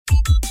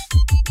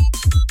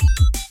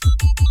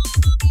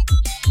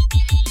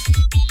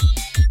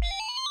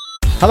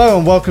Hello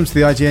and welcome to the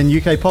IGN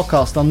UK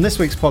podcast. On this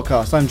week's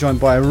podcast, I'm joined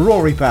by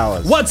Rory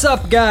Bowers. What's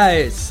up,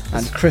 guys?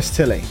 And Chris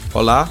Tilley.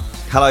 Hola.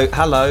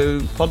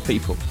 Hello, pod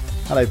people.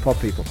 Hello, pod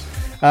people.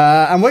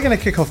 And we're going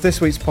to kick off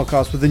this week's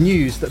podcast with the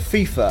news that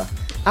FIFA,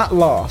 at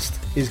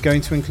last, is going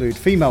to include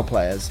female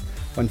players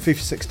when FIFA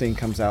 16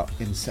 comes out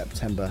in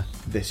September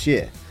this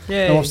year.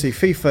 Yay. Now, obviously,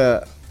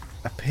 FIFA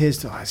appears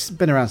to... It's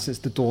been around since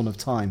the dawn of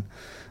time.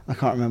 I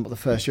can't remember what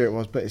the first year it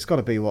was, but it's got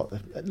to be,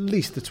 at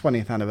least the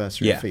 20th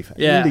anniversary of FIFA.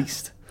 Yeah. At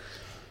least.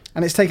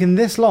 And it's taken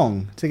this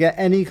long to get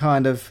any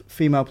kind of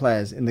female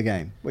players in the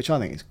game, which I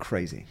think is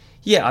crazy.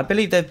 Yeah, I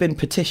believe there have been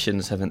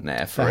petitions, haven't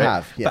there, for There it?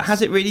 have, yes. But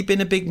has it really been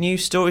a big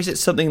news story? Is it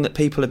something that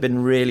people have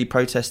been really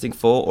protesting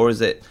for, or is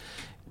it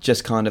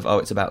just kind of,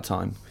 it's about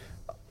time?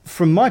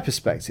 From my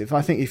perspective,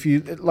 I think if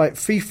you like,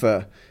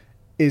 FIFA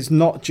is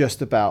not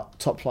just about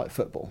top flight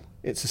football.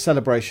 It's a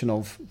celebration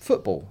of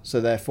football.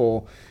 So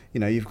therefore,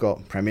 you've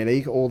got Premier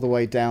League all the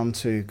way down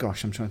to, I'm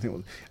trying to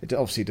think. It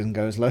obviously doesn't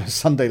go as low as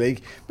Sunday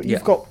League, but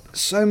you've got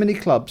so many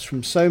clubs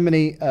from so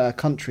many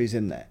countries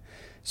in there.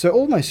 So it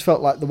almost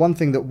felt like the one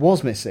thing that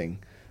was missing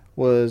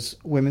was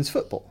women's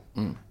football,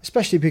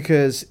 especially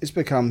because it's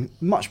become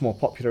much more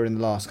popular in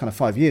the last kind of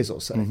 5 years or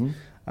so. Mm-hmm.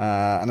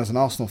 And as an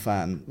Arsenal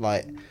fan,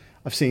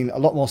 I've seen a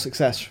lot more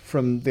success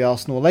from the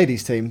Arsenal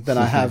ladies team than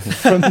I have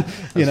from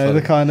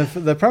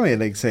the Premier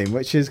League team,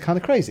 which is kind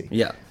of crazy.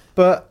 Yeah.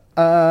 But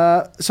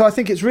so I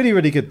think it's really,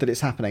 really good that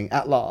it's happening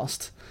at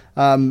last.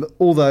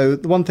 Although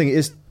the one thing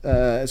is,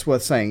 it's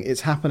worth saying,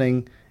 it's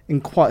happening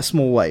in quite a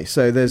small way.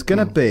 So there's going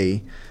to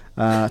be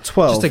 12.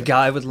 Just a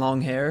guy with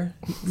long hair?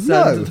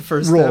 No, the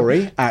first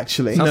Rory, step?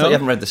 actually. Sounds like you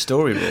haven't read the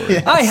story, Rory.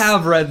 Yes. I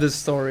have read this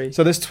story.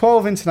 So there's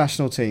 12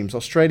 international teams: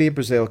 Australia,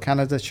 Brazil,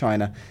 Canada,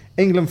 China,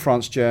 England,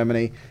 France,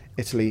 Germany,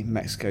 Italy,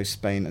 Mexico,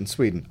 Spain, and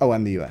Sweden. Oh,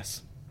 and the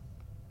US.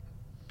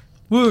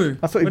 Woo.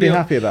 I thought you'd be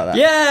happy about that.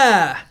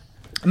 Yeah!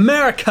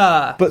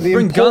 America! But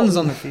Bring guns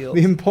on the field.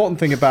 The important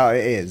thing about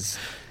it is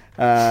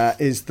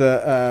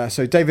that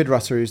so David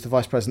Rutter, who's the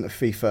vice president of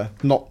FIFA,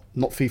 not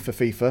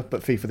FIFA,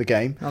 but FIFA the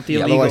game. Not the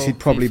illegal otherwise he'd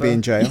probably FIFA. be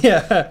in jail.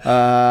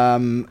 Yeah.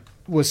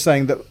 Was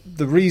saying that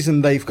the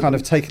reason they've kind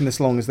of taken this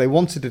long is they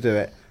wanted to do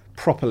it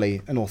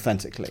properly and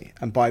authentically,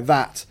 and by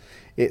that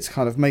it's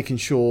kind of making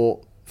sure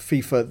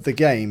FIFA the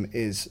game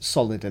is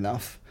solid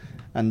enough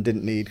and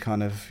didn't need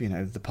kind of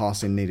the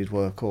passing needed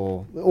work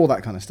or all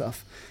that kind of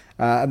stuff.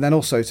 And then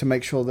also to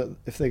make sure that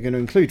if they're going to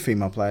include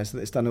female players,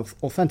 that it's done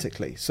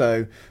authentically.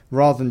 So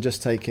rather than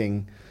just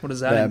taking What does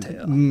that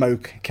entail?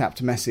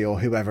 capped Messi or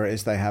whoever it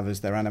is they have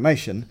as their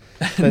animation,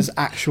 there's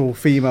actual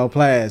female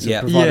players who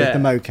provided the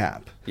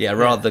mocap. Yeah,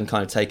 rather than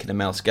kind of taking a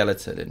male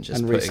skeleton and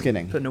just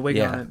reskinning. Putting a wig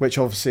on it. Which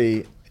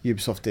obviously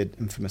Ubisoft did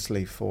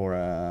infamously for,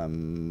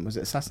 was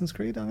it Assassin's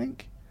Creed, I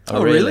think?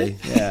 Oh, really?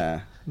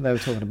 Yeah. They were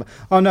talking about...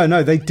 Oh,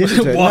 no, they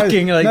didn't do it.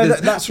 Walking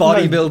that's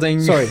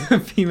bodybuilding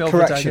female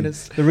correction.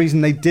 protagonist. The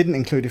reason they didn't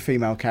include a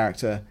female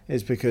character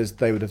is because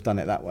they would have done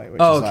it that way. Which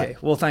Oh, is okay.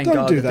 Like, Well, thank don't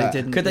God do that that. they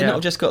didn't. Could they not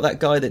have just got that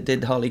guy that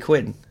did Harley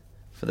Quinn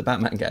for the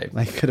Batman game?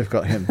 They could have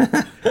got him.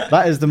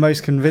 That is the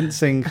most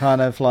convincing kind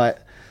of is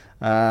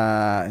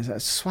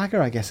that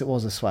swagger? I guess it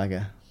was a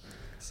swagger.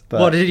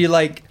 But, What, did you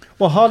like...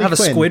 Well, Harley have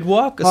Quinn, a squid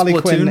walk? A Harley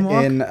Splatoon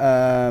Quinn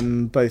walk?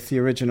 in both the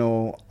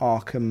original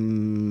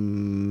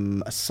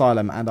Arkham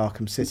Asylum and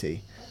Arkham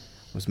City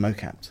was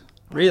mocapped.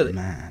 Really?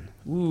 Man.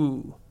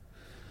 Ooh.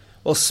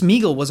 Well,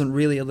 Smeagol wasn't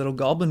really a little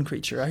goblin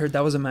creature. I heard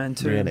that was a man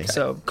too. Really?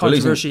 So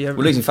controversy. We're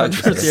losing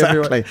focus.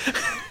 everywhere.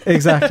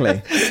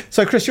 Exactly.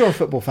 So, Chris, you're a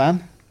football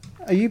fan.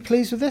 Are you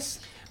pleased with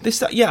this?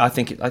 I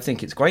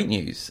think it's great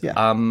news.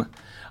 Yeah.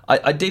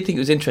 I did think it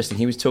was interesting.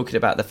 He was talking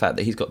about the fact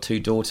that he's got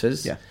 2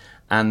 daughters. Yeah.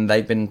 And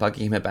they've been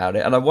bugging him about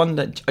it. And I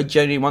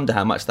genuinely wonder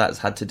how much that's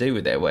had to do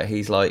with it, where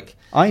he's like...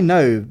 I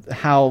know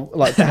how,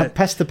 to have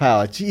pester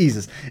power,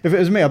 Jesus. If it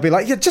was me, I'd be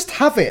like, yeah, just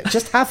have it.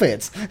 Just have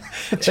it.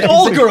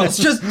 All girls.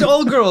 Just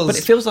all girls. But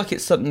it feels like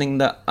it's something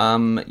that,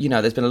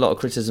 there's been a lot of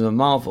criticism of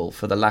Marvel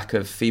for the lack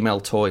of female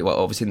toy. Well,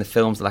 obviously in the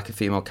films, the lack of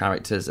female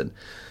characters. And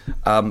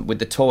with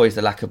the toys,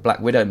 the lack of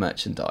Black Widow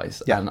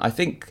merchandise. Yeah. And I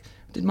think...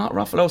 Did Mark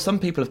Ruffalo? Some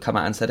people have come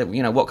out and said,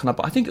 what can I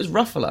buy? I think it was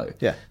Ruffalo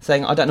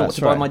saying, I don't know what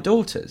to buy my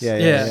daughters.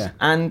 Yeah.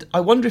 And I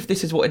wonder if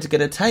this is what it's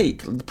going to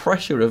take, the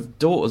pressure of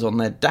daughters on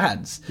their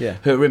dads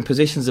who are in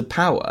positions of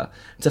power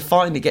to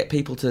finally get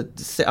people to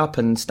sit up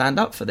and stand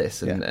up for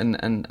this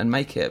and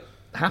make it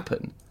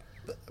happen.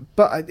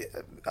 But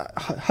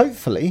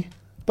hopefully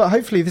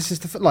this is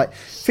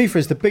FIFA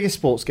is the biggest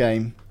sports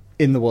game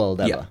in the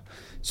world ever. Yeah.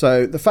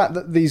 So the fact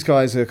that these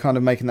guys are kind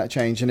of making that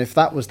change, and if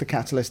that was the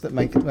catalyst that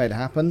made it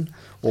happen,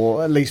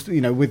 or at least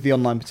with the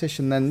online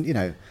petition,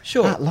 then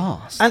sure, at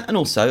last. And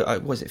also,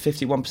 was it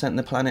 51% of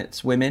the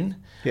planet's women?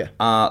 Yeah.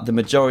 The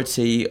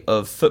majority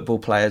of football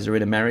players are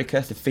in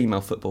America, the female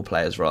football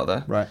players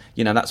rather. Right.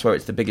 That's where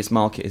it's the biggest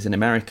market is in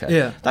America.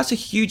 Yeah. That's a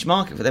huge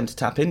market for them to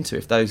tap into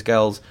if those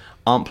girls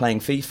aren't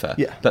playing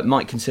FIFA, but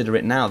might consider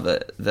it now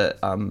that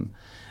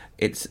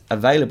it's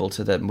available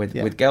to them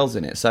with girls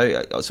in it. So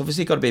it's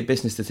obviously got to be a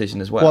business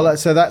decision as well. Well,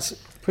 so that's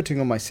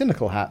putting on my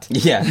cynical hat.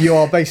 Yeah. You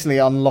are basically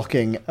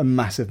unlocking a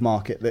massive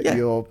market that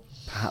you're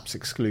perhaps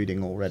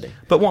excluding already.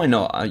 But why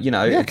not?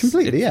 Yeah,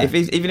 completely.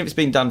 Even if it's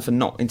been done for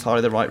not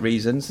entirely the right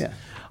reasons. Yeah.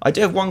 I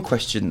do have one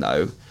question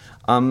though.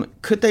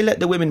 Could they let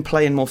the women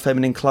play in more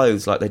feminine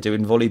clothes like they do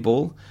in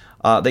volleyball?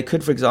 They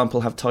could, for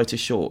example, have tighter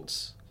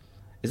shorts.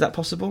 Is that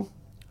possible?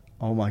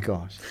 Oh my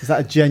gosh, is that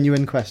a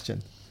genuine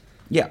question?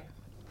 Yeah.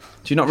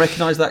 Do you not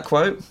recognise that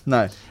quote?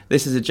 No.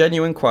 This is a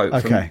genuine quote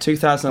from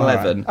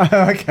 2011. Right.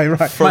 Okay,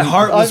 right. My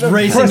heart was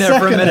racing there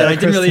for a minute. I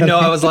didn't really know.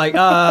 I was like,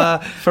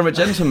 From a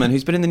gentleman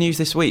who's been in the news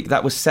this week.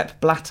 That was Sepp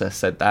Blatter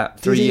said that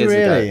 3 years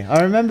ago.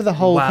 I remember the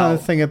whole kind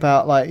of thing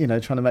about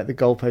trying to make the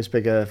goalpost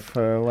bigger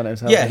for when it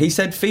was happening. Yeah, he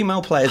said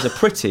female players are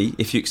pretty,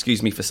 if you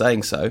excuse me for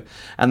saying so,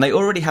 and they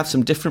already have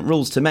some different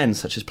rules to men,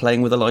 such as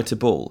playing with a lighter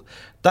ball.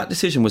 That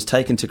decision was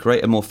taken to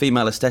create a more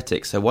female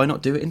aesthetic, so why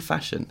not do it in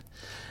fashion?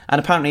 And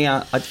apparently,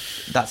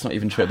 that's not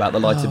even true about the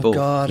lighter ball.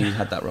 God. You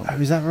had that wrong.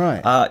 Oh, is that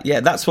right?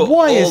 Yeah, that's what.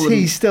 Why is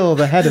he still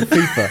the head of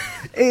FIFA?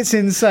 It's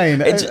insane.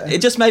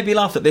 It just made me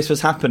laugh that this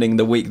was happening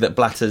the week that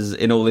Blatter's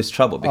in all this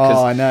trouble because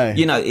I know.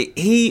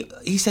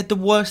 He said the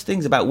worst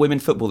things about women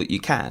football that you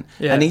can,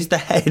 and he's the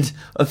head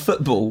of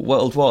football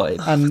worldwide,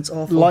 and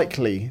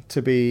likely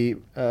to be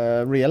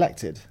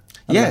re-elected.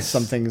 Unless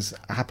something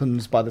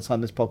happens by the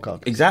time this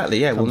podcast exactly,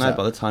 yeah, we'll know out.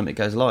 By the time it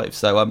goes live.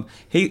 So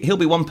he'll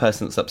be one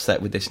person that's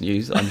upset with this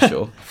news, I'm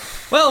sure.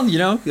 Well, you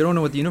don't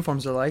know what the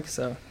uniforms are like,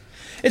 so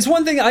it's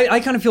one thing I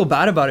kind of feel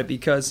bad about it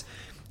because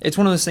it's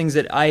one of those things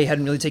that I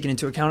hadn't really taken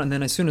into account, and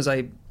then as soon as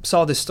I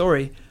saw this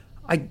story,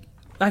 I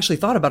actually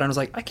thought about it and I was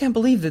like, I can't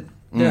believe that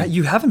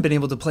you haven't been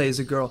able to play as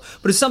a girl.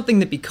 But it's something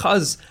that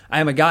because I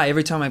am a guy,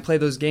 every time I play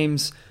those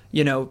games,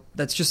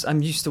 that's just,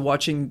 I'm used to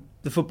watching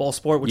the football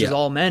sport, which is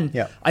all men.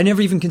 Yeah. I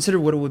never even considered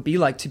what it would be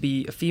like to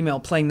be a female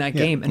playing that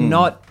game and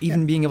not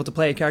even being able to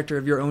play a character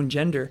of your own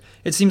gender.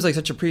 It seems like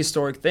such a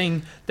prehistoric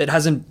thing that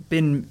hasn't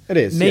been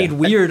made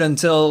weird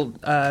until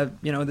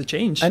the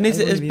change. And is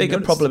it as big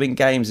a problem in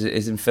games as it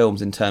is in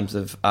films in terms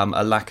of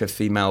a lack of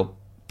female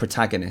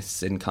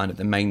protagonists in kind of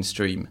the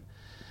mainstream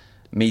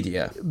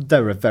media?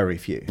 There are very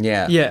few.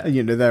 Yeah.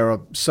 There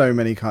are so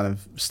many kind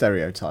of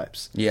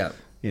stereotypes. Yeah.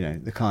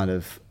 The kind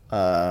of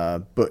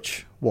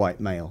butch white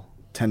male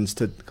tends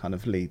to kind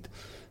of lead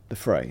the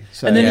fray.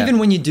 So, and then even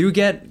when you do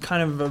get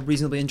kind of a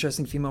reasonably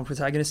interesting female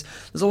protagonist,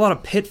 there's a lot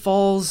of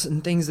pitfalls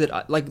and things that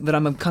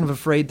I'm kind of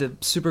afraid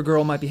that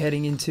Supergirl might be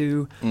heading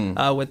into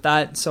with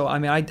that. So I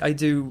mean, I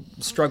do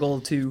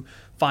struggle to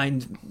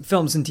find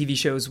films and TV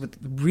shows with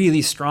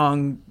really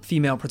strong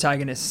female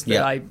protagonists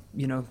that I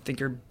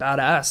think are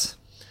badass.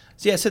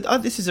 So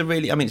this is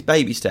it's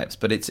baby steps,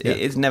 but it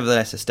is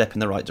nevertheless a step in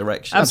the right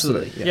direction.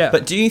 Absolutely, yeah.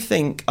 But do you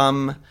think,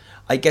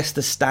 I guess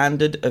the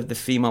standard of the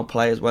female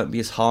players won't be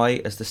as high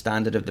as the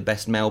standard of the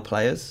best male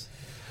players?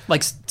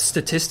 Like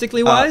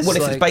statistically wise?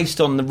 If it's based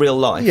on the real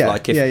life. Yeah,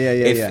 like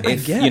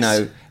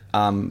if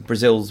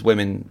Brazil's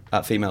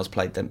females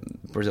played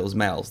Brazil's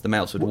males, the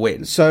males would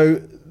win.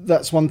 So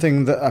that's one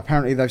thing that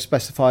apparently they've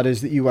specified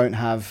is that you won't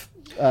have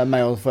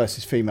male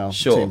versus female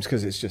teams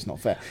because it's just not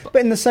fair.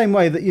 But in the same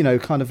way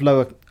that kind of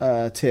lower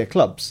tier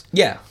clubs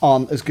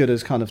aren't as good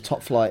as kind of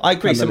top flight. I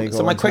agree.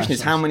 So my question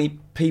is, how many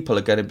people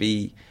are going to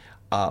be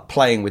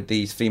playing with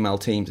these female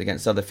teams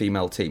against other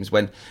female teams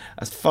when,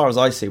 as far as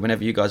I see,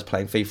 whenever you guys are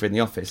playing FIFA in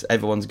the office,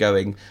 everyone's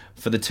going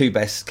for the two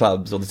best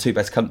clubs or the two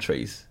best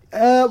countries?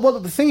 Well,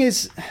 the thing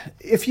is,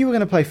 if you were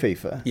going to play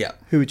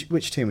FIFA,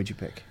 which team would you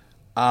pick?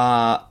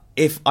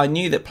 If I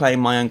knew that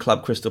playing my own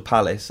club, Crystal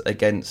Palace,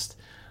 against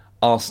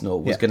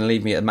Arsenal was going to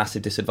leave me at a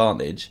massive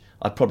disadvantage,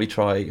 I'd probably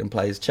try and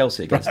play as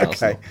Chelsea against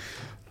Arsenal.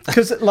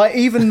 Because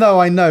even though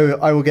I know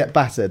I will get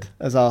battered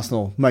as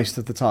Arsenal most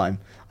of the time,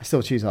 I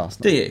still choose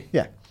Arsenal. Do you?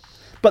 Yeah.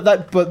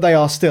 But they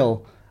are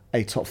still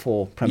a top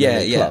 4 Premier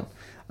League club.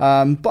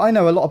 But I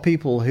know a lot of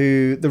people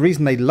who, the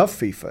reason they love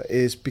FIFA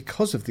is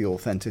because of the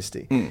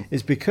authenticity,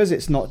 is because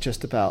it's not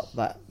just about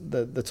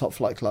the top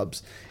flight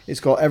clubs. It's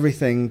got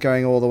everything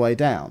going all the way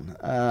down.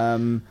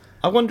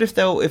 I wonder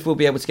if we'll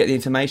be able to get the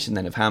information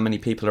then of how many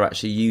people are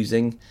actually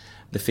using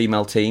the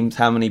female teams,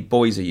 how many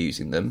boys are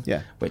using them,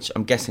 which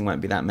I'm guessing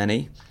won't be that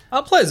many.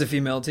 I'll play as a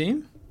female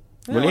team.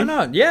 Yeah, why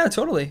not? Yeah,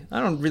 totally.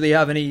 I don't really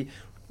have any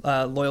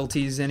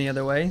loyalties any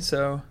other way,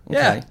 so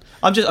okay.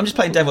 I'm just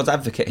playing devil's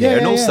advocate here,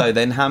 and also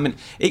then how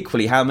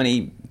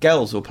many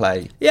girls will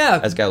play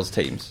as girls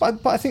teams.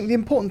 But I think the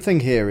important thing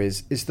here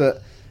is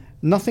that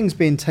nothing's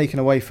being taken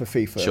away for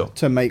FIFA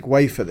to make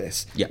way for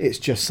this. Yeah. It's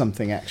just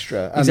something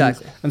extra.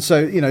 Exactly. And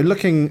so,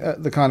 looking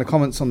at the kind of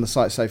comments on the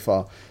site so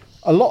far,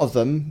 a lot of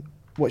them,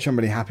 which I'm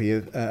really happy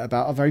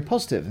about, are very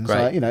positive. And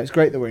so, it's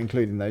great that we're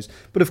including those.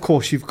 But of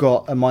course, you've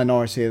got a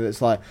minority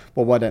that's like,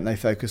 well, why don't they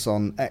focus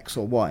on X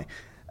or Y?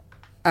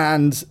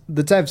 And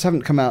the devs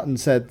haven't come out and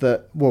said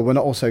that, well, we're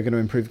not also going to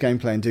improve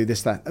gameplay and do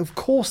this, that. Of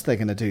course they're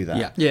going to do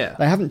that. Yeah.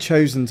 They haven't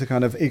chosen to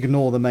kind of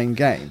ignore the main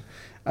game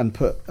and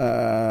put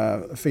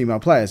female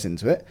players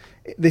into it.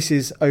 This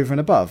is over and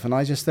above. And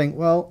I just think,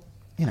 well,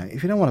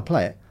 if you don't want to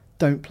play it,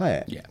 don't play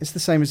it. Yeah. It's the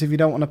same as if you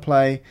don't want to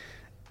play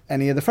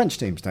any of the French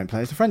teams. Don't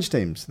play as the French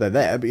teams. They're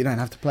there, but you don't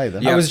have to play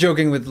them. I was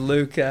joking with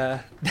Luke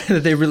that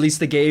they released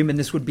the game and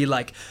this would be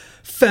like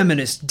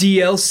feminist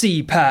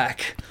DLC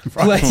pack.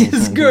 Play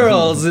as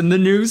girls in the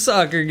new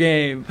soccer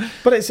game.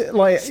 But it's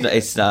like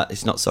it's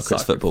not soccer,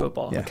 it's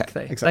football. Yeah, okay.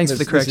 Exactly. Thanks for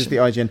the correction. This is the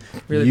IGN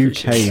really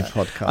UK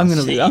podcast.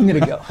 I'm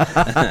gonna go.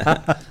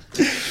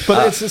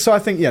 But so I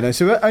think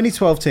so only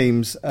 12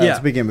 teams to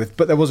begin with,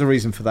 but there was a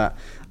reason for that.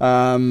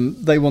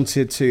 They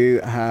wanted to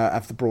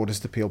have the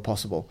broadest appeal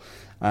possible.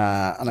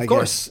 And I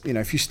guess,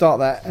 if you start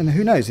that, and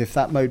who knows, if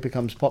that mode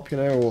becomes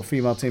popular or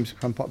female teams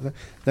become popular,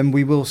 then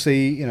we will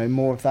see,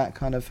 more of that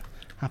kind of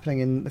happening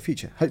in the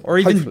future. Or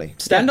even hopefully.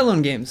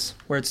 standalone games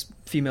where it's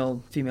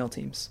female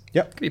teams.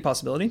 Yep. Could be a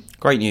possibility.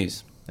 Great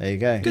news. There you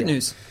go. Good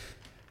news.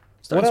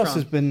 What else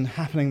has been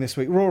happening this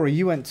week? Rory,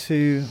 you went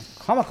to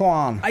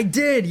Comic-Con. I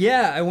did,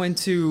 yeah. I went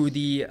to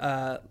the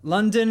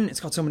London, it's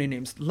got so many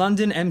names,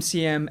 London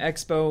MCM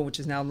Expo, which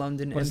is now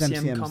London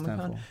MCM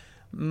Comic-Con.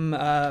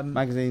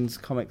 Magazines,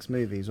 comics,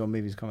 movies, or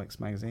movies, comics,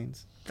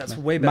 magazines. That's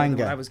way better than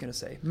what I was going to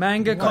say.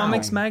 Manga,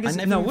 comics,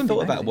 magazine. I never even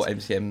thought about what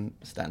MCM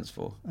stands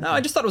for. No, I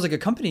just thought it was like a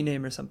company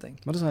name or something.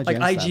 What does IGN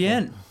like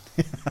IGN.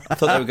 I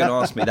thought they were going to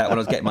ask me that when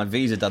I was getting my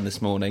visa done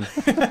this morning.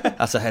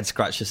 That's a head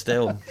scratcher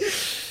still.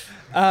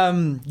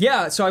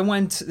 So I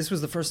went, this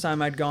was the first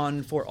time I'd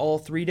gone for all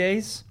 3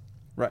 days.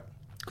 Right.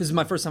 Because it's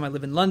my first time I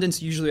live in London,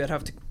 so usually I'd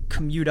have to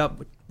commute up,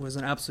 which was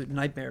an absolute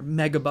nightmare.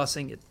 Mega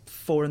busing at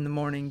 4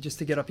 a.m. just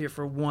to get up here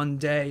for one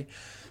day.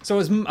 So it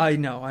was, I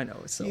know.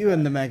 It's so you bad.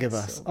 And the mega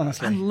bus, so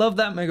honestly. I love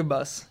that mega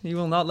bus. He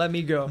will not let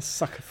me go. A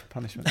sucker for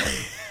punishment.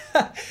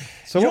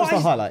 So what was the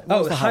highlight?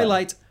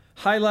 The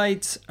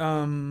highlight.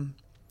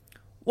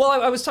 Well,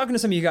 I was talking to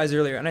some of you guys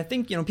earlier, and I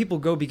think, people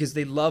go because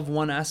they love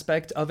one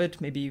aspect of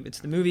it. Maybe it's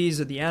the movies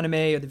or the anime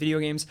or the video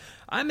games.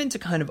 I'm into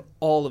kind of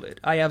all of it.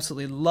 I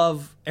absolutely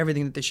love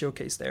everything that they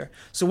showcase there.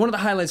 So one of the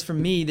highlights for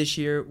me this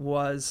year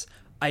was,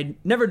 I'd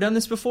never done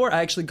this before.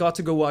 I actually got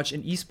to go watch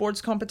an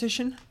esports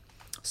competition.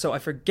 So I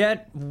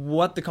forget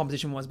what the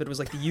competition was, but it was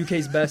like the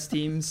UK's best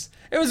teams.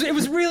 It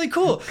was really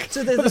cool. So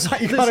you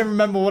can't even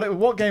remember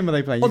what game were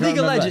they playing? League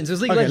of Legends. It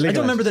was League of Legends. I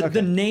don't remember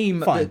the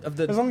name of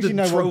the as long as you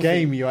know trophy. what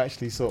game you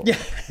actually saw. Yeah.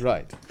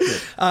 Right.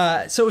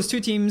 So it was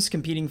 2 teams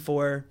competing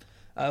for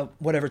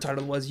whatever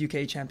title it was,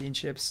 UK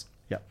Championships.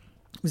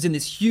 It was in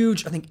this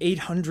huge, I think,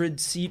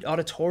 800-seat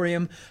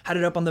auditorium. Had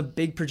it up on the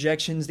big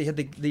projections. They had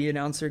the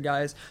announcer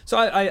guys. So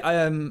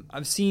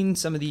I've seen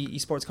some of the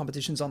esports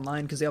competitions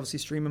online because they obviously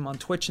stream them on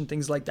Twitch and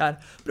things like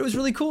that. But it was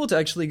really cool to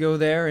actually go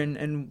there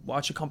and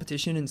watch a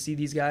competition and see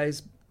these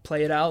guys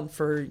play it out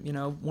for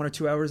 1 or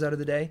 2 hours out of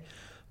the day.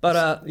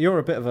 But you're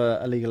a bit of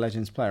a League of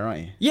Legends player,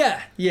 aren't you?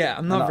 Yeah.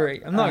 I'm not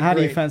great. How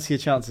do you fancy your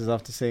chances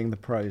after seeing the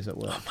pros at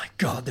work? Oh my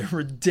God, they're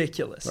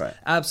ridiculous. Right.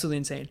 Absolutely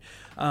insane.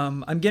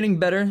 I'm getting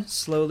better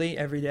slowly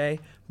every day,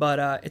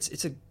 but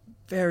it's a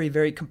very,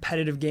 very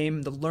competitive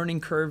game. The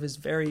learning curve is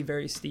very,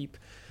 very steep.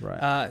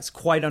 Right. It's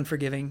quite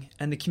unforgiving,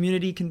 and the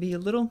community can be a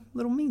little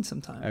mean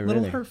sometimes, a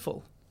little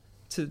hurtful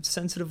to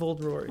sensitive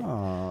old Rory.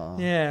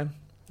 Aww.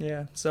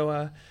 Yeah.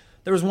 So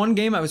there was one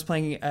game I was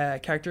playing a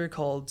character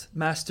called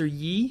Master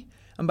Yi,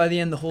 and by the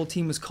end the whole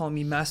team was calling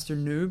me Master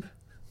Noob.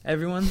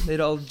 Everyone,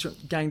 they'd all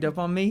ganged up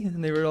on me,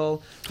 and they would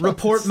all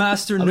report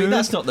Master Noob. I mean,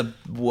 that's not the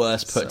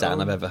worst put down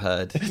I've ever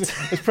heard.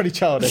 It's pretty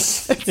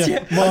childish.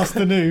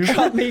 Master Noob.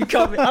 Cut me.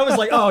 I was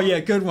like, oh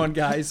yeah, good one,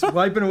 guys.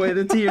 Wiping away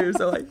the tears.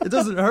 I'm like, it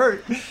doesn't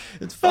hurt.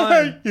 It's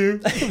fine.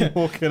 I hate you.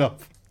 Walking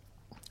off.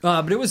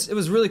 But it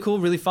was really cool,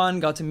 really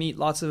fun. Got to meet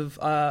lots of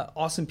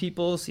awesome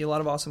people, see a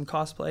lot of awesome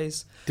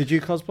cosplays. Did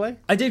you cosplay?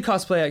 I did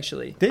cosplay,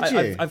 actually. Did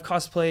you? I've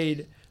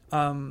cosplayed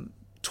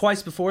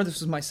twice before. This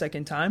was my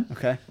second time.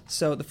 Okay.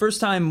 So the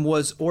first time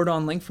was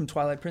Ordon Link from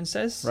Twilight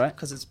Princess. Right.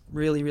 Because it's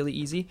really, really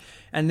easy.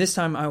 And this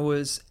time I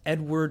was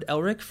Edward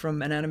Elric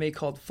from an anime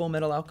called Full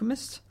Metal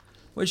Alchemist,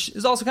 which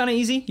is also kind of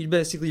easy. You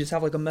basically just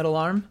have like a metal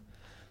arm.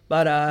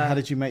 But how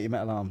did you make your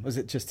metal arm? Was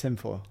it just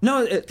tinfoil?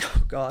 No,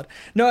 oh God.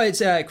 No, it's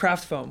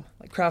craft foam.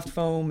 Like craft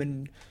foam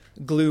and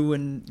glue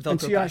and Velcro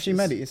And so you actually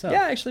made it yourself?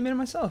 Yeah, I actually made it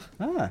myself.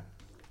 Ah.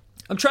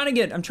 I'm trying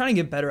to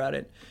get better at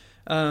it.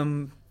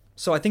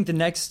 So I think the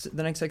next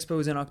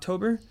expo is in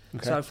October.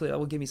 Okay. So hopefully that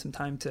will give me some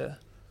time to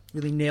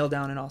really nail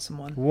down an awesome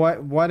one.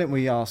 Why don't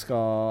we ask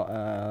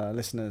our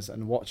listeners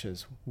and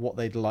watchers what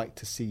they'd like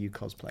to see you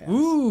cosplay as?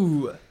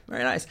 Ooh,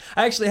 very nice.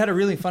 I actually had a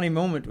really funny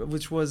moment,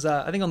 which was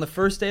I think on the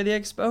first day of the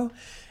expo,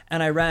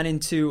 and I ran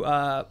into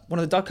one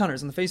of the duck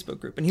hunters on the Facebook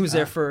group, and he was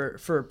there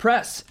for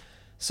press.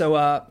 So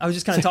I was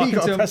just kind of talking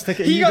to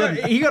him.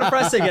 He got a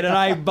press ticket, and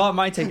I bought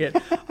my ticket.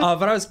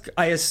 But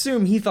I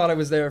assume he thought I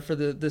was there for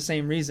the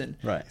same reason.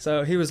 Right.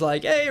 So he was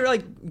like, "Hey,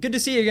 like good to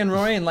see you again,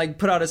 Rory," and like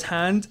put out his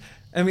hand.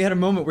 And we had a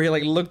moment where he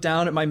like looked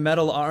down at my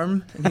metal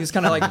arm, and he was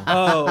kind of like,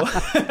 "Oh,"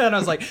 and I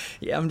was like,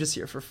 "Yeah, I'm just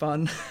here for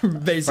fun,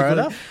 basically." Fair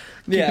enough.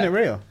 Keeping it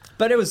real.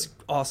 But it was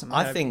awesome.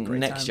 I think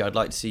next year I'd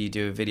like to see you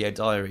do a video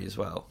diary as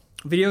well.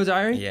 Video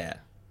diary? Yeah.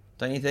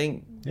 Don't you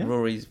think? Yeah.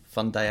 Rory's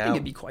fun day out. I think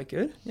it'd be quite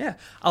good. Yeah.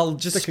 I'll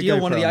just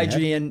steal one of the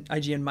IGN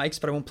mics,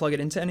 but I won't plug it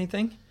into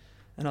anything.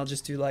 And I'll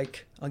just do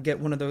I'll get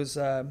one of those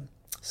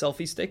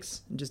selfie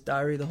sticks and just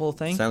diary the whole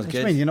thing. Sounds What good.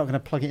 do you mean you're not going to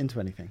plug it into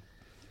anything?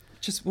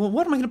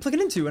 What am I going to plug it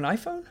into? An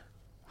iPhone?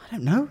 I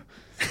don't know.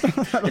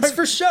 It's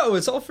for show.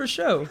 It's all for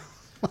show.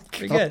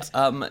 Very good.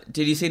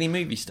 Did you see any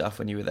movie stuff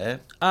when you were there?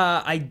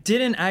 I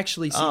didn't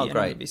actually see any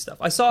great. movie stuff.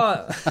 I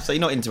saw. So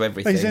you're not into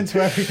everything. He's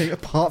into everything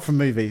apart from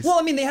movies. Well,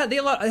 I mean, they had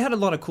a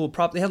lot of cool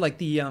prop. They had like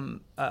the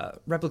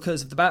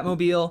replicas of the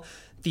Batmobile,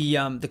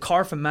 the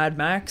car from Mad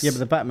Max. Yeah, but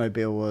the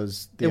Batmobile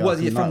was the it was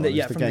Arkham from Knight the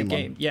one, from the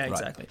game. one. Yeah, Right.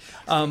 exactly.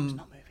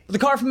 The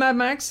car from Mad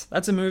Max.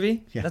 That's a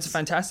movie. Yes. That's a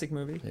fantastic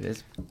movie. It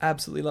is.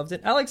 Absolutely loved it.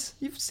 Alex,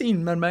 you've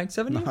seen Mad Max,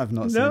 haven't you? No, I've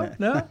not seen it.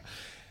 No.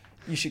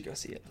 You should go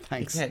see it.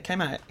 Thanks. Yeah, it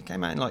came out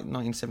in like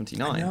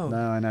 1979. I know. No,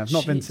 I know. I've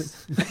not been to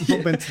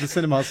the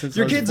cinema since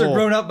Your I was kids are 4.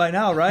 grown up by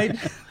now, right?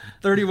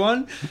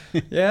 31?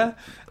 Yeah.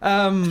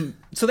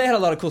 So they had a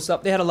lot of cool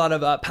stuff. They had a lot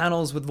of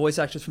panels with voice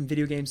actors from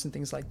video games and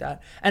things like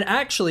that. And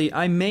actually,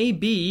 I may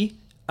be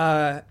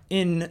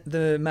in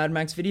the Mad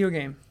Max video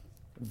game.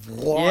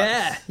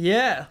 What?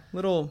 Yeah.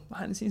 Little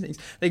behind-the-scenes things.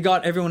 They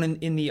got everyone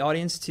in the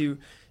audience to...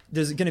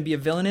 There's going to be a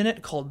villain in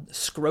it called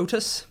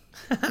Scrotus.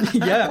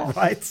 Yeah.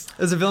 Right.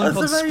 There's a villain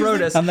called amazing.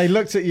 Scrotus. And they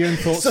looked at you and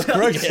thought,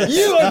 Scrotus.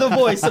 You are the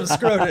voice of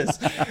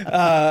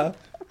Scrotus.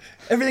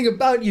 Everything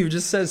about you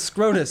just says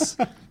Scrotus.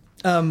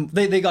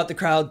 They got the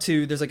crowd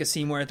to. There's like a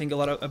scene where I think a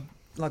lot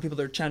of people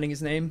are chanting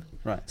his name.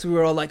 Right. So we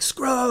were all like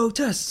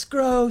Scrotus,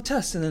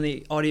 Scrotus, and then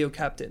the audio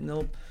capped it, and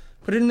they'll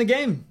put it in the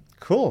game.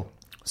 Cool.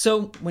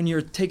 So when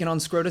you're taking on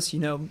Scrotus,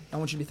 I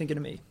want you to be thinking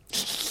of me.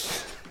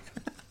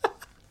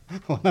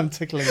 When I'm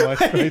tickling my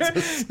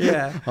Scrotus,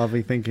 Yeah. I'll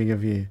be thinking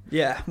of you.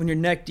 Yeah. When you're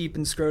neck deep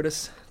in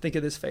Scrotus, think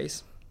of this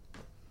face. I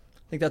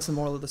think that's the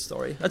moral of the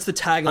story. That's the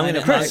tagline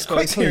of my Chris,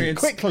 experience.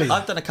 quickly.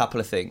 I've done a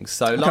couple of things.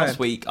 So last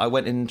week I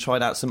went and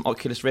tried out some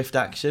Oculus Rift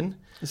action.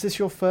 Is this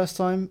your first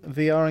time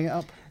VRing it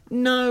up?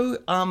 No,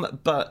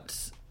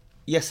 but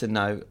yes and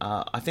no.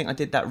 I think I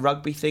did that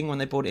rugby thing when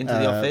they brought it into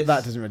the office.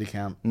 That doesn't really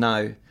count.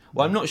 No.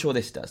 Well, I'm not sure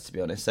this does, to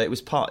be honest. So it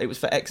was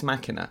for Ex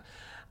Machina,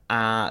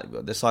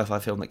 the sci-fi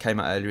film that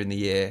came out earlier in the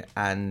year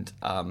and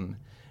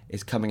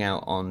is coming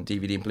out on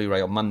DVD and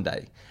Blu-ray on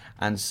Monday.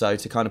 And so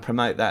to kind of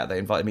promote that, they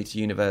invited me to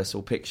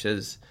Universal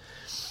Pictures,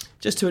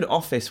 just to an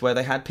office where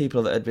they had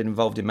people that had been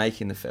involved in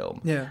making the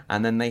film. Yeah.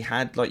 And then they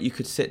had, like, you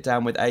could sit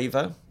down with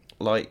Ava,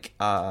 like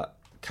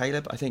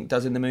Caleb, I think,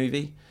 does in the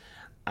movie.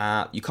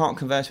 You can't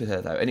converse with her,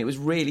 though. And it was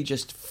really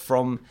just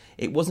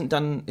it wasn't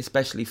done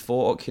especially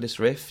for Oculus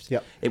Rift.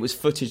 Yep. It was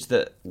footage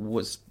that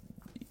was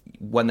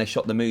when they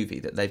shot the movie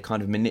that they've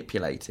kind of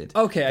manipulated.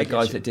 Okay, I the get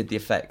guys you. that did the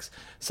effects.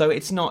 So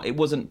it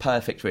wasn't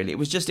perfect, really. It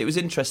was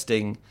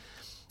interesting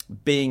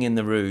being in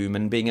the room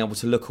and being able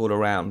to look all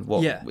around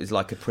what is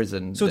like a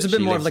prison. So it's a that bit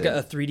she more of lives like in.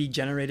 a 3D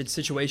generated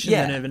situation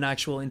Yeah. than of an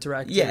actual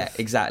interactive. Yeah,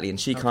 exactly. And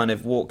she kind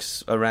of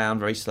walks around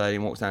very slowly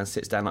and walks down and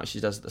sits down like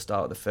she does at the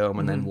start of the film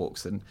and then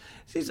walks. And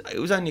it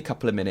was only a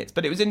couple of minutes,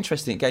 but it was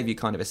interesting. It gave you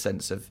kind of a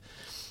sense of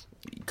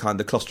kind of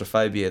the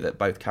claustrophobia that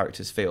both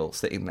characters feel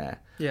sitting there.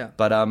 Yeah.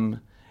 But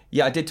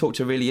I did talk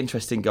to a really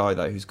interesting guy,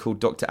 though, who's called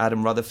Dr.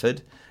 Adam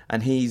Rutherford.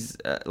 And he's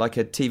like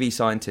a TV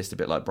scientist, a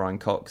bit like Brian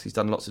Cox. He's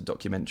done lots of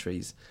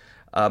documentaries.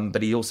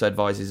 But he also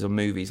advises on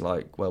movies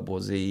like World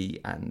War Z,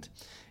 and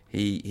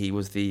he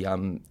was the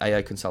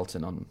AO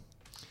consultant on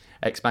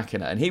Ex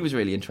Machina, and he was a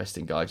really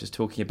interesting guy, just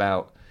talking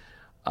about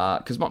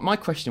because my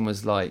question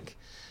was like,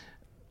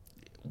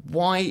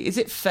 why is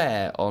it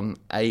fair on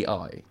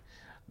AI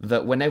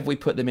that whenever we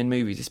put them in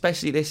movies,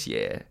 especially this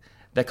year,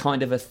 they're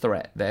kind of a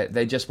threat.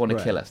 They just want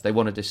to kill us. They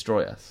want to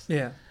destroy us.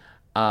 Yeah.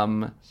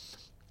 And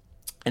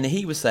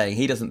he was saying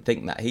he doesn't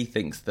think that. He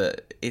thinks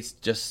that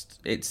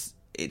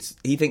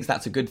he thinks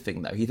that's a good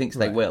thing, though. He thinks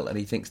they will, and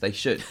he thinks they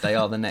should. They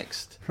are the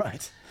next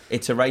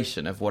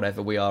iteration of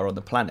whatever we are on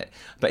the planet.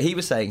 But he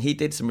was saying he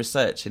did some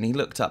research and he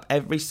looked up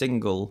every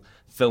single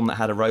film that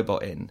had a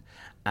robot in,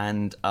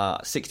 and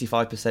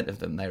 65% of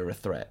them, they were a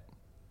threat.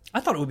 I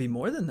thought it would be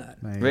more than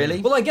that. Maybe. Really?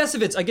 Well, I guess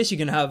you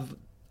can have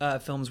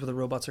films where the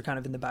robots are kind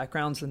of in the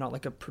background, so they're not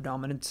like a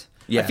predominant.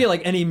 Yeah. I feel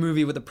like any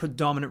movie with a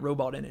predominant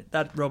robot in it,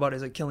 that robot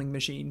is a killing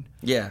machine.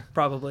 Yeah.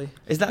 Probably.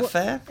 Is that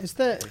fair? There's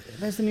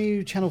the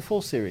new Channel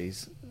 4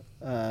 series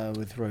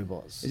with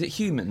robots. Is it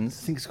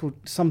Humans? I think it's called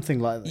something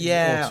like that.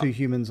 Yeah. Or Two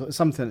Humans or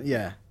something.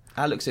 Yeah.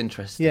 That looks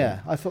interesting.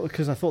 Yeah. I thought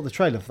the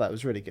trailer for that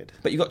was really good.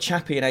 But you got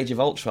Chappie and Age of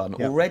Ultron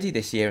already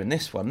this year, and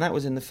this one that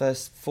was in the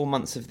first 4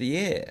 months of the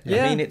year.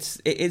 Yeah. I mean,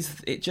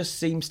 it just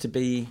seems to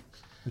be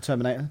And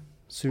Terminator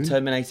soon.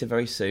 Terminator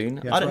very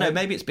soon. Yeah, I don't know. right.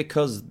 Maybe it's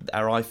because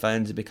our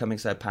iPhones are becoming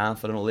so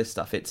powerful and all this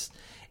stuff. It's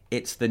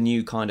the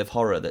new kind of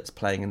horror that's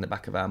playing in the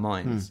back of our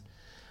minds.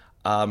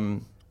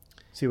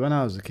 See, when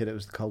I was a kid, it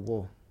was the Cold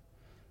War.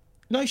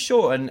 No,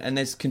 sure, and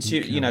there's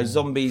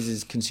zombies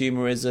is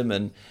consumerism,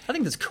 and I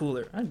think that's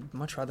cooler. I'd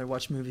much rather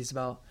watch movies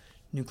about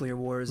nuclear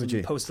wars Would and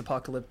you?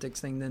 post-apocalyptic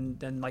thing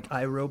than like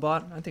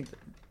iRobot. I think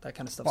that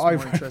kind of stuff's more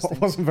interesting.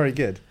 Wasn't very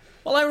good.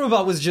 Well,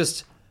 iRobot was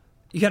just,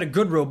 you had a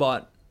good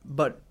robot,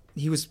 but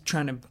he was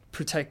trying to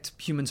protect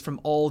humans from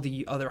all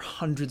the other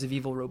hundreds of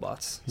evil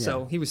robots. Yeah.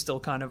 So he was still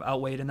kind of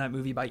outweighed in that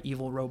movie by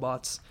evil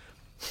robots.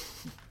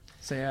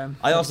 So yeah.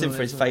 I asked him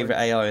for his favourite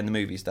AI in the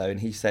movies, though, and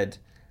he said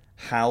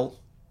HAL.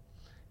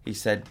 He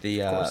said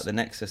the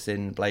Nexus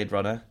in Blade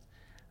Runner,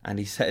 and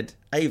he said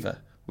Ava,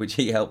 which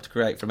he helped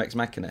create from Ex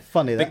Machina.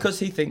 Funny that. Because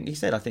he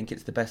said, I think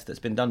it's the best that's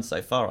been done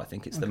so far. I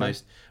think it's the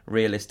most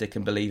realistic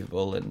and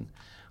believable, and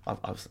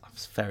I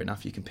was fair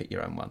enough, you can pick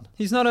your own one.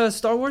 He's not a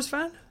Star Wars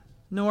fan?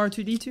 No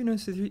R2-D2, no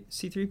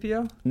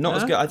C3PO? Not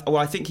as good.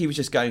 I think he was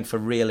just going for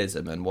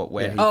realism and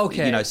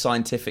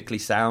scientifically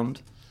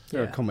sound.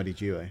 They're a comedy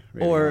duo.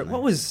 Really, or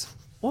what was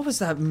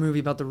that movie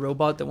about the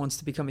robot that wants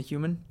to become a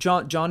human?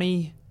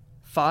 Johnny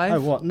 5?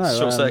 Oh, what? No.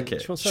 Short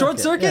Circuit. Short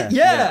Circuit?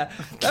 Yeah.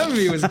 That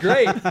movie was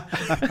great.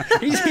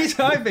 he's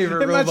my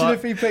favourite robot. Imagine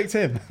if he picked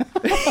him.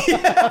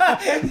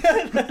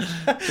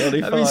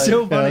 Johnny That'd be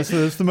so funny. Yeah,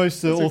 so it's the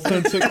most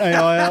authentic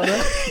AI out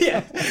there.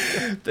 Yeah.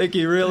 Think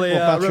he really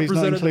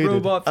represented the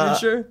robot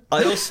future.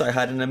 I also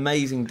had an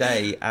amazing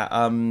day at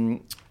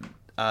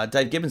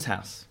Dave Gibbons'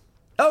 house.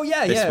 Oh,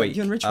 yeah, this week,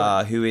 Ewan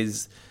Richwell. who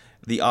is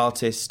the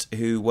artist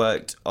who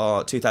worked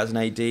 2000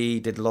 AD,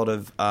 did a lot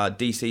of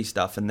DC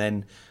stuff, and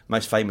then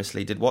most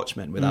famously did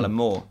Watchmen with Alan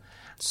Moore.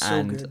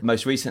 Good.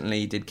 Most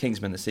recently did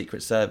Kingsman: The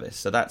Secret Service.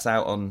 So that's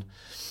out on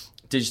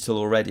digital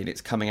already, and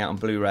it's coming out on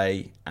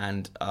Blu-ray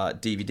and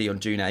DVD on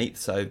June 8th.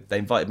 So they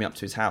invited me up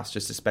to his house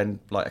just to spend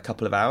like a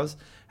couple of hours,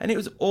 and it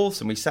was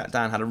awesome. We sat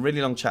down, had a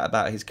really long chat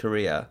about his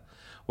career,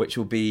 which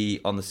will be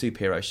on the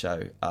Superhero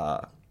Show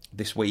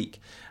this week,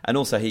 and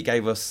also he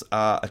gave us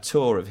a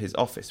tour of his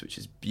office, which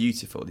is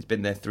beautiful. He's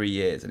been there 3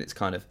 years, and it's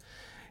kind of,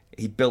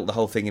 he built the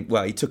whole thing.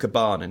 Well, he took a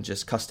barn and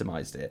just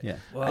customized it,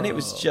 and it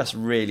was just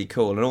really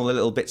cool. And all the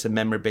little bits of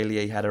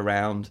memorabilia he had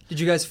around. Did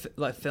you guys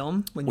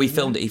film? We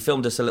filmed it. He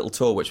filmed us a little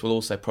tour, which we'll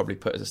also probably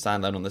put as a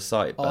standalone on the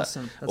site.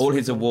 Awesome. But all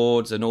his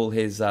awards and all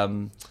his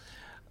like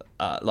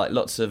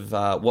lots of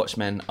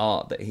Watchmen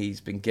art that he's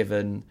been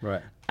given,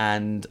 right,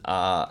 and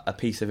a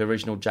piece of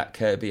original Jack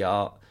Kirby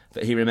art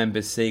that he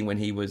remembers seeing when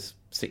he was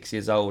 6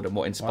 years old and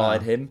what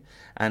inspired him.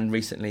 And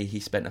recently he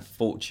spent a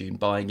fortune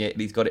buying it,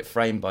 and he's got it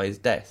framed by his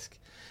desk.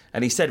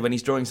 And he said when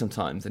he's drawing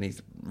sometimes and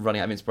he's running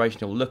out of inspiration,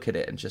 he'll look at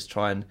it and just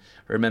try and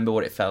remember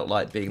what it felt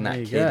like being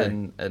that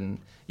kid. And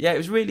yeah, it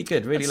was really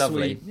good, really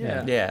lovely. Sweet.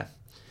 Yeah. Yeah.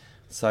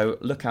 So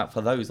look out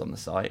for those on the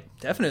site.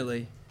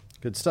 Definitely.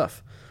 Good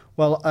stuff.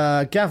 Well,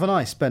 Gav and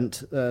I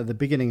spent the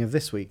beginning of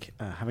this week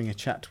having a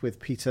chat with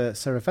Peter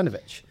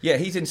Serafinovich. Yeah,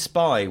 he's in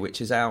Spy, which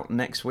is out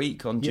next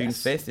week on June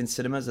 5th in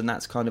cinemas, and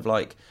that's kind of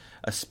like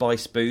a spy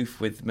spoof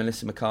with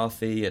Melissa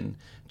McCarthy and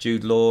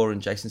Jude Law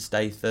and Jason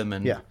Statham.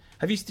 And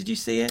did you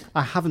see it?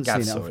 I haven't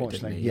seen it,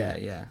 unfortunately.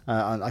 Yeah.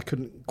 I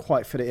couldn't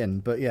quite fit it in,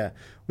 but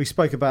we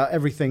spoke about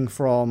everything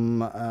from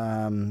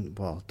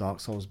Dark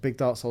Souls, big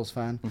Dark Souls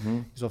fan.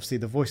 Mm-hmm. He's obviously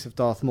the voice of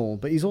Darth Maul,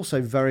 but he's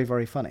also very,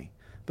 very funny.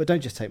 But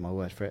don't just take my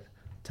word for it.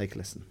 Take a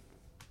listen.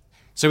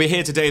 So we're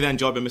here today then,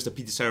 joined by Mr.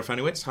 Peter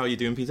Serafinovich. How are you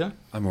doing, Peter?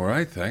 I'm all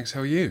right, thanks. How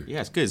are you?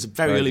 Yeah, it's good. It's a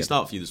very early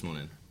start for you this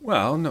morning.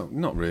 Well, no,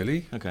 not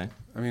really. Okay.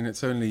 I mean,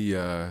 it's only,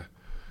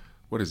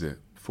 what is it,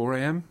 4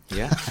 a.m.?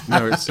 Yeah.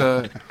 No, it's,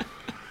 I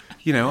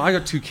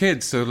got 2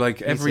 kids, so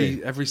like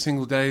every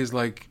single day is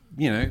like,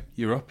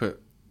 you're up at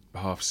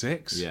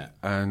 6:30. Yeah.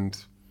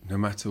 And no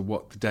matter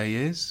what the day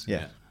is,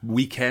 yeah,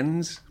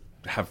 weekends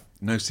have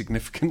no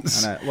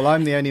significance. I know. Well,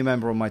 I'm the only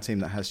member on my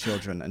team that has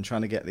children, and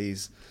trying to get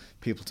these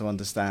people to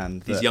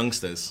understand these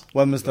youngsters.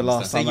 When was the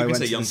last time I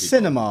went to the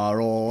cinema,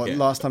 or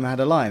last time I had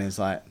a line? It's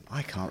like,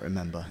 I can't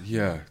remember.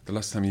 Yeah, the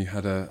last time you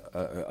had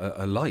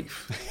a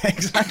life.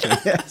 Exactly.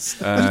 Yes.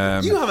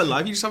 You have a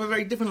life. You just have a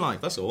very different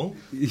life. That's all.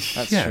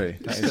 That's true.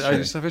 I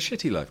just have a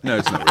shitty life. No,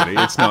 it's not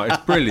really. It's not.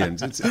 It's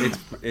brilliant.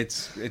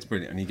 It's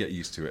brilliant, and you get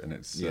used to it, and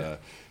it's.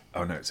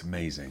 Oh no, it's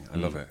amazing. I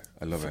love it.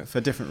 I love it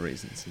for different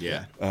reasons.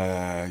 Yeah.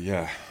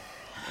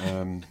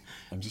 I'm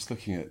just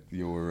looking at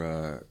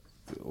your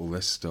all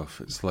this stuff.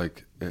 It's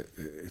like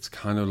it's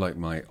kind of like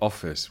my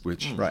office,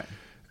 which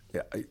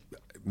it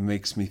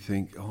makes me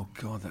think, oh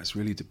God, that's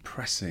really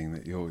depressing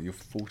that you're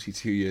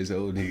 42 years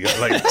old and you got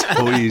like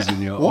toys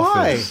in your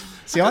office.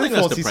 Why? See, I'm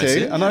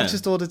 42 and I've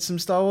just ordered some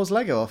Star Wars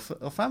Lego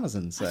off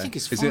Amazon. So. I think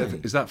it's fine.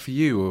 Is that for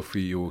you or for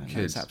your kids?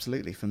 No, it's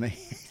absolutely for me.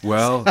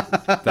 Well,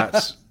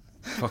 that's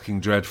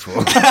fucking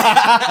dreadful.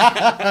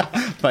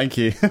 Thank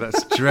you.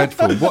 That's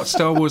dreadful. What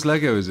Star Wars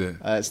Lego is it?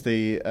 It's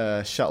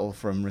the shuttle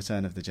from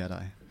Return of the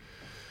Jedi.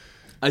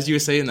 As you were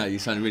saying that, you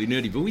sounded really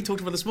nerdy, but we talked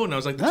about it this morning. I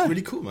was like, that's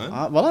really cool, man.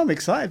 Well, I'm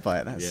excited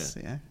by it. That's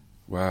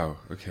Wow.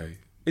 Okay.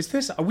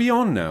 Are we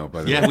on now?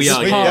 By the way, yeah, we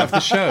are. Part of the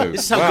show.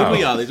 This is how good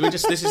we are.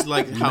 This is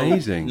like how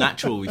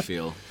natural we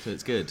feel. So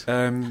it's good.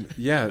 My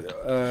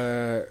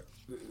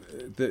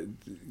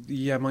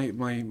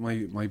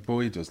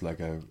boy does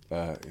Lego.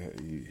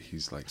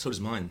 He's like, so does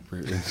mine.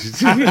 He's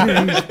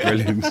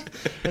brilliant.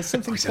 There's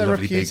something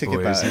therapeutic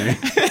about it.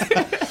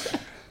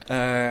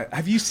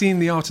 Have you seen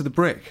The Art of the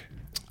Brick?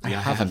 I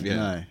haven't.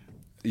 No.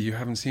 You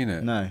haven't seen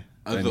it? No.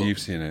 Then you've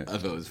seen it. I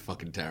thought it was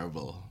fucking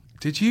terrible.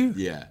 Did you?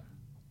 Yeah.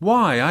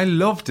 Why? I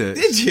loved it.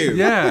 Did you?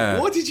 Yeah.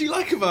 What did you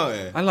like about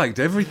it? I liked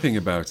everything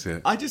about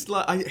it. I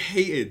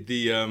hated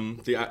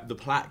the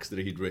plaques that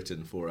he'd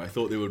written for it. I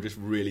thought they were just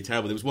really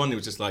terrible. There was one that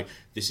was just like,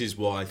 this is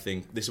what I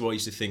think. This is what I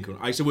used to think.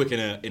 I used to work in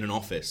an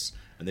office,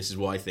 and this is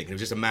what I think. And it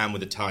was just a man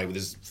with a tie with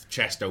his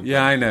chest open.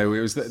 Yeah, I know. It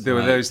was. There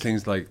were those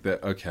things like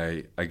that.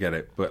 Okay, I get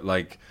it. But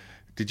like,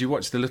 did you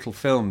watch the little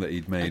film that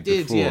he'd made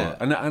before? Yeah.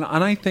 And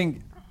I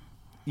think,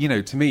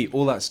 to me,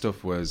 all that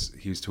stuff was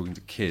he was talking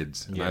to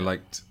kids, and I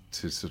liked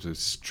to sort of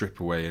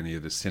strip away any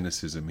of the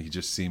cynicism. He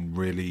just seemed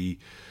really,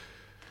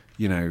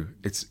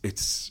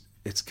 it's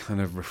kind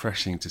of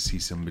refreshing to see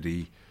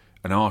somebody,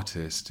 an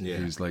artist,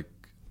 who's like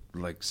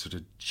sort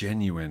of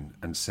genuine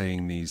and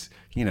saying these,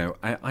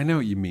 I know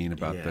what you mean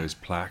about those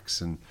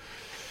plaques, and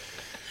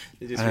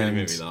it just really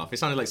made me laugh. It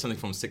sounded like something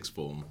from Sixth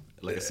Form,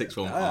 like a Sixth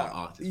Form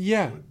artist.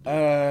 Yeah,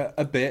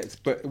 a bit,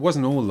 but it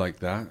wasn't all like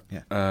that.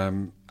 Yeah.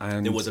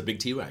 And there was a big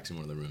T-Rex in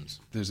one of the rooms.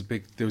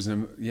 There was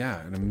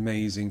an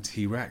amazing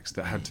T-Rex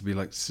that had to be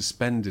like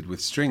suspended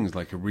with strings,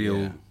 like a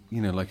real,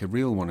 like a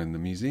real one in the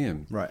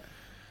museum. Right.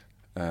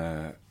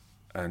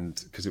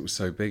 And because it was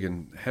so big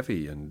and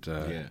heavy and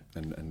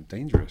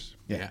dangerous.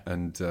 Yeah.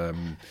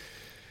 And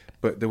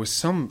but there were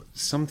some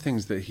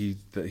things that he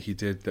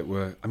did that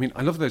were. I mean,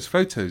 I love those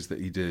photos that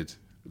he did.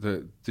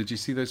 Did you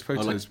see those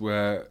photos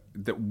where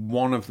that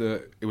one of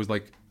the? It was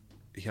like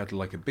he had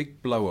like a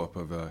big blow up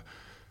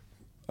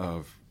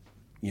of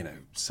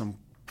some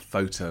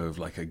photo of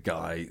like a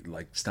guy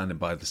like standing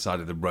by the side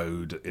of the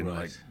road in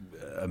like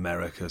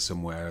America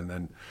somewhere, and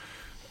then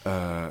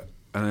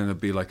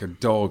there'd be like a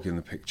dog in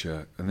the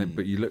picture, and then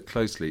but you look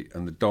closely,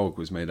 and the dog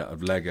was made out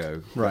of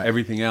Lego. Right.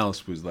 Everything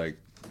else was like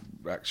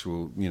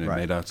actual,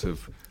 made out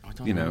of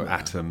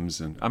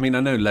atoms. And I mean, I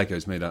know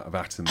Lego's made out of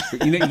atoms,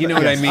 but you know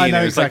what I mean. I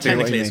know it was exactly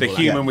like what you mean. the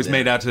human was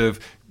made out of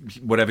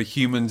whatever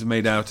humans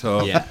made out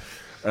of. Yeah.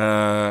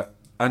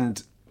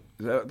 And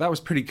that was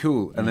pretty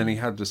cool. And then he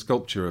had the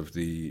sculpture of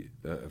the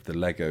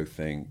Lego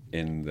thing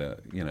in the,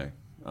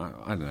 I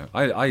don't know.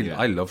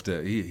 I loved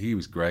it. He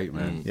was great,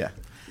 man. Yeah.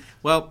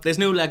 Well, there's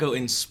no Lego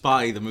in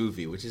Spy the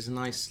movie, which is a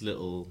nice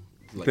little.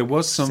 There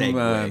was some.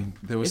 Segue.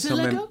 There was Is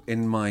some it Lego?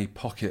 in my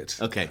pocket.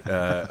 Okay.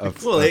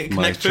 Of It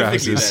my connects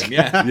perfectly trousers. then.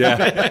 Yeah. Yeah.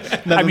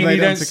 Never I mean, made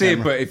you don't onto see it,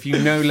 camera. but if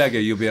you know Lego,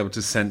 you'll be able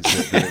to sense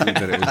it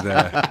that it was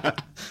there.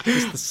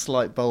 Just the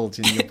slight bulge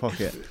in your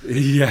pocket.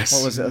 Yes.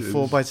 What was it, a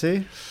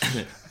 4x2?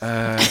 Yeah.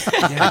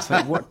 It's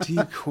like, what do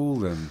you call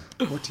them?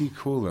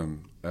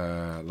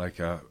 Like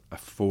a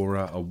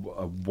fora, a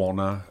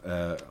wanna.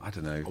 I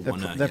don't know.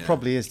 There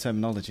probably is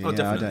terminology. I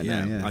don't know.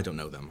 Yeah. I don't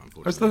know them,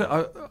 unfortunately.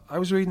 I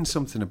was reading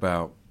something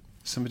about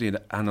somebody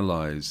had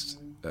analysed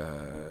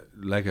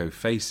Lego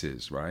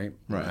faces, right?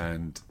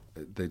 And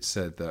they'd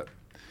said that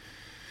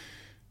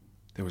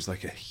there was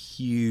like a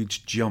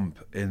huge jump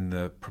in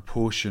the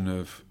proportion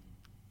of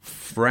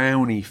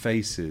frowny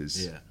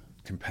faces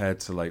compared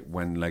to like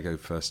when Lego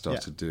first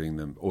started doing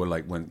them, or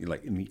like when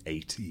like in the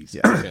 80s.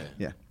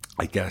 Yeah.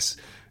 I guess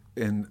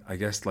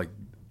like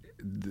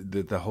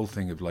the whole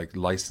thing of like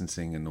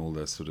licensing and all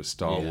the sort of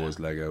Star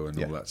Wars Lego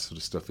and all that sort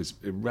of stuff is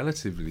a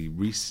relatively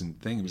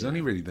recent thing. It was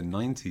only really the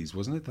 90s,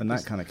 wasn't it? When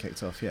that kind of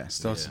kicked off,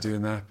 started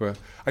doing that. But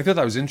I thought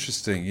that was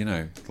interesting.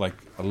 Like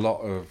a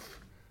lot of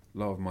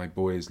my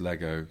boys'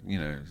 Lego,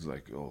 it's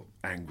like all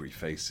angry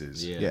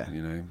faces. Yeah.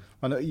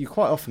 Well, you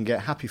quite often get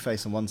happy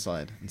face on one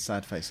side and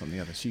sad face on the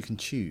other, so you can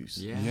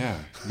choose. Yeah.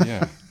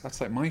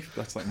 That's like my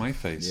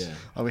face. Yeah.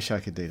 I wish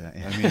I could do that.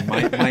 Yeah. I mean,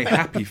 my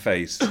happy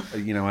face. I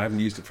haven't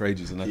used it for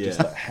ages, and I've just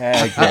let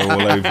hair grow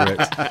all over it,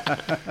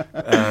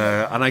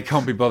 and I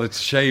can't be bothered to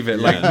shave it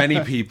like many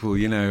people.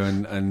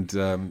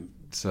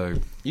 So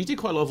You did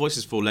quite a lot of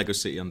voices for Lego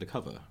City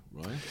Undercover,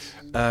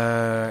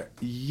 right?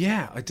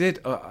 Yeah, I did.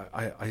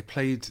 I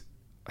played.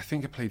 I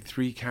think I played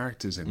 3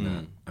 characters in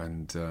that,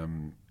 and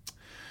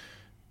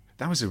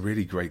that was a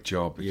really great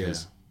job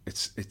because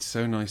it's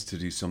so nice to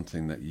do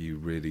something that you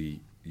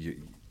really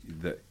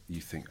that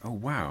you think, oh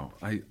wow,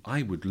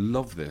 I would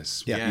love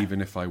this,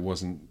 even if I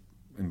wasn't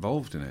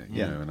involved in it.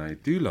 You know, and I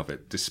do love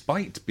it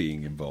despite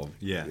being involved.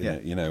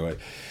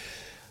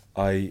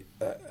 I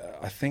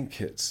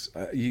think it's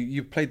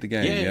you played the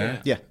game,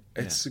 Yeah.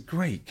 It's a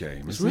great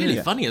game. It's really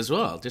funny as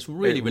well. Just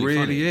really, it really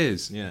funny. It really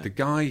is. Yeah. The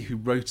guy who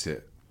wrote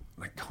it,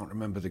 I can't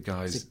remember the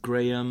guy's. Is it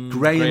Graham?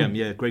 Graham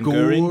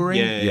Goring.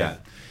 Yeah.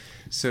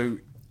 So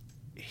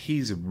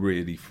he's a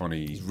really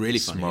funny,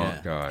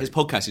 smart guy. His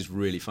podcast is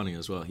really funny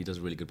as well. He does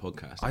a really good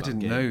podcast. I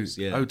didn't games.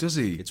 know. Oh, does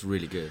he? It's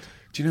really good.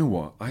 Do you know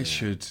what? I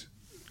should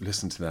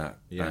listen to that.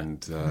 Yeah.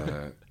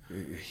 And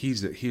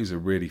he's a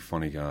really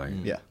funny guy.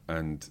 Yeah.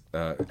 And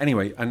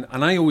anyway, and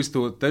I always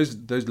thought those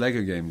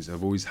Lego games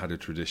have always had a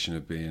tradition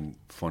of being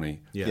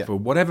funny. Yeah. For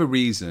whatever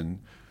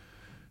reason,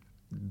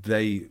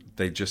 they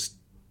just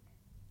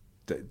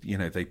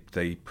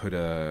they put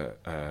an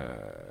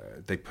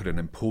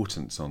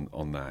importance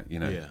on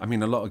that. I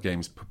mean, a lot of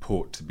games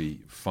purport to be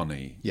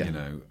funny.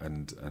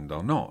 And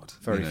are not.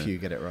 Very few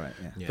get it right.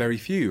 Yeah. Very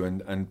few,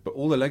 but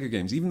all the Lego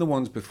games, even the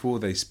ones before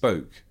they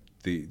spoke,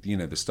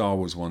 the Star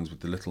Wars ones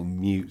with the little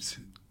mute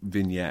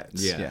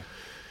vignettes.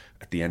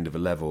 at the end of a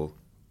level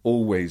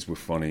always were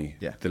funny.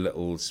 Yeah. The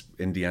little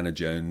Indiana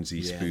Jones-y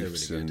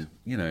spoofs, really and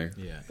you know,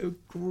 Yeah. they were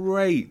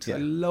great. Yeah. I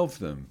love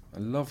them.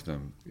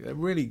 They're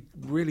really,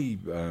 really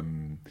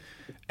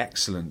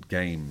excellent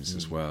games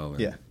as well. And,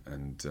 Yeah.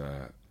 and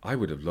I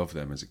would have loved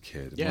them as a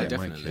kid. Yeah, my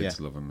definitely. kids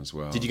love them as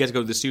well. Did you get to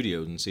go to the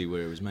studios and see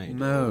where it was made?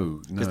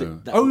 No.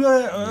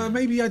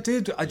 Maybe I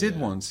did. I did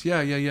once. Yeah,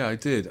 I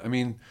did. I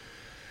mean,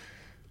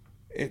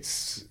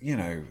 it's, you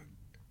know,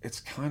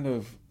 it's kind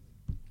of,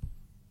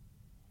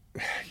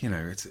 you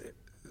know,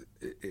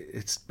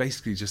 it's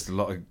basically just a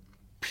lot of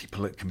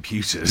people at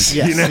computers.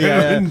 Yes, you know?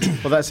 yeah.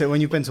 Well, that's it. When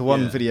you've been to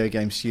one video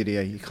game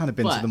studio, you've kind of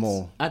been to them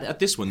all. At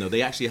this one, though,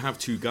 they actually have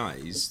two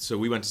guys. So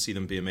we went to see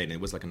them being made, and it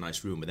was like a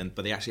nice room.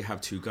 But they actually have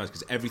two guys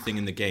because everything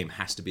in the game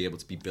has to be able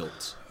to be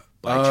built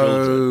by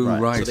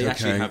children. Right. So they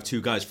actually have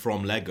two guys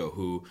from Lego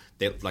who,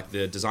 like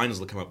the designers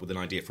will come up with an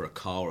idea for a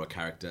car or a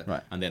character,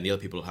 right. and then the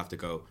other people will have to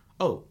go,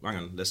 oh, hang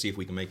on, let's see if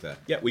we can make that.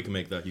 Yeah, we can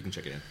make that. You can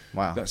check it in.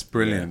 Wow. That's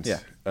brilliant.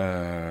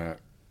 Yeah.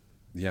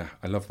 Yeah,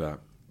 I love that.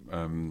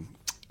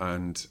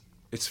 And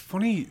it's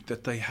funny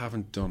that they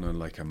haven't done a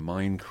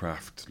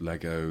Minecraft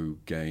Lego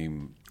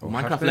game.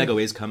 Minecraft Lego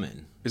is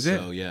coming. Is it?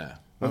 So, yeah.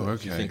 Oh,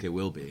 okay. I think it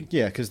will be.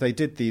 Yeah, because they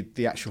did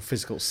the actual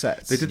physical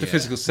sets. They did the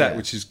physical set,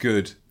 which is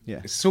good.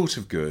 Yeah. It's sort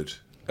of good.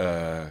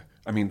 I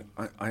mean,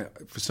 I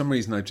for some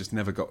reason I just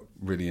never got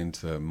really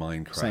into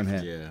Minecraft. Same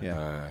here.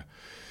 Yeah.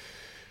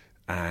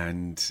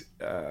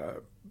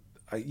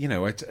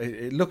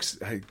 It looks.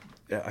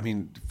 I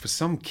mean, for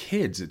some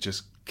kids, it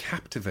just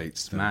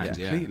captivates them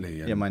completely.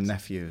 Yeah, my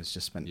nephew has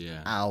just spent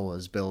Yeah.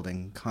 hours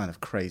building kind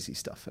of crazy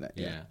stuff in it.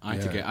 Yeah, I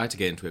had to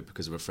get into it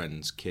because of a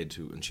friend's kid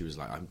and she was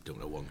like, I don't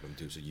know what I'm going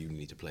to do, so you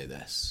need to play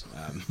this.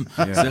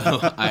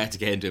 So I had to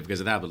get into it because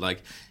of that. But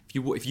like,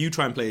 if you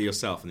try and play it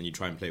yourself and then you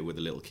try and play it with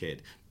a little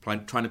kid,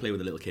 trying to play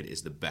with a little kid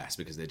is the best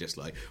because they're just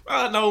like, no,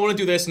 I want to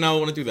do this, no, I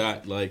want to do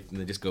that, like, and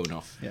they're just going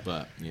off. Yeah.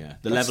 But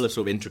the level of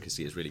sort of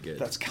intricacy is really good.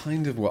 That's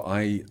kind of what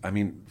I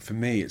mean, for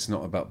me, it's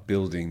not about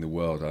building the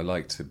world. I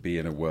like to be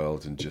in a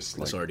world and just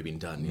That's already been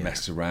done. Yeah.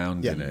 mess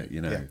around in it,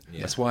 you know. Yeah.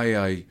 That's why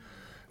I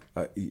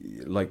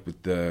like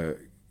with the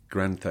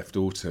Grand Theft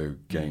Auto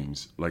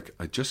games, like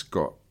I just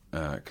got,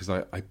 because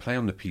I play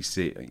on the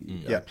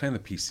PC. I play on the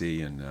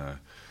PC and...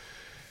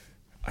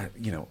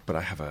 but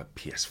I have a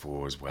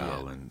PS4 as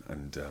well,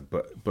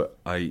 but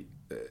I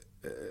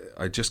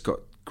just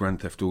got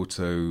Grand Theft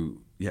Auto.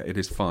 Yeah, it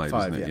is 5,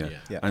 isn't it?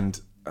 Yeah.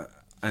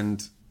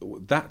 And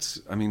that's,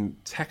 I mean,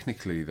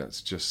 technically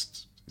that's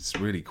just, it's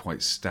really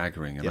quite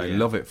staggering, and I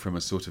love it from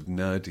a sort of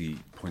nerdy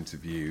point of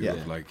view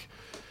of like,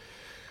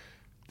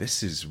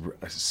 this is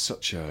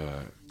such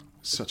a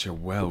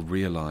well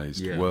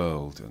realized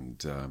world,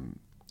 and.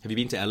 Have you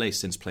been to LA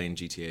since playing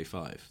GTA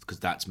 5? Because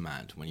that's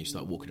mad when you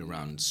start walking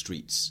around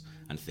streets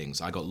and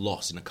things. I got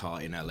lost in a car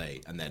in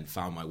LA and then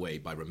found my way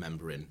by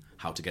remembering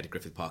how to get to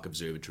Griffith Park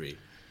Observatory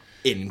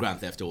in Grand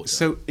Theft Auto.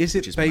 So is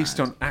it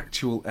based on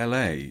actual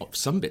LA?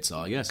 Some bits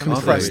are, yeah.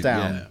 Compressed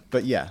down,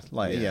 but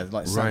like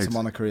Right. Santa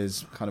Monica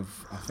is kind of,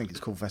 I think it's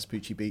called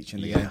Vespucci Beach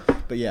in the game.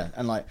 But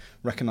and like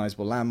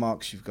recognizable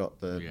landmarks. You've got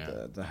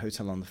the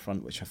hotel on the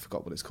front, which I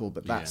forgot what it's called,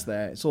 but that's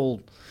there. It's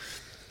all.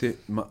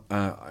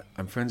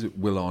 I'm friends with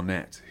Will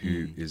Arnett,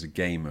 who is a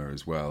gamer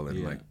as well,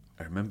 and like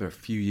I remember a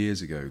few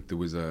years ago there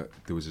was a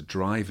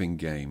driving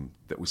game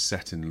that was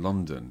set in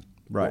London.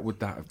 Right. What would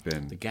that have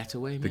been? The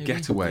Getaway, The maybe?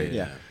 Getaway.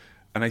 Yeah.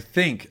 And I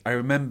think I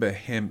remember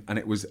him, and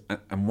it was,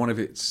 and one of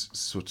its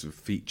sort of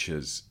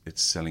features,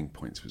 its selling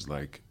points was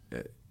like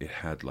it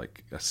had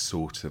like a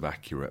sort of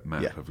accurate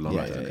map of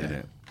London in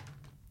it.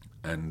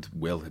 And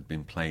Will had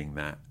been playing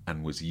that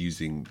and was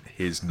using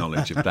his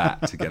knowledge of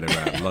that to get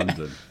around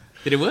London.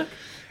 Did it work?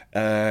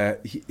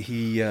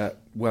 He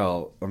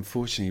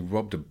unfortunately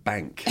robbed a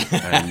bank,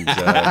 and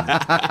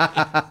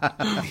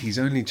he's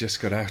only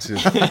just got out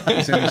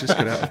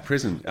of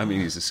prison. I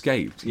mean, he's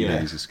escaped. You know,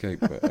 he's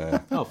escaped.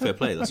 But, fair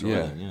play. That's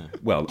right. Yeah.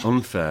 Well,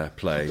 unfair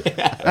play.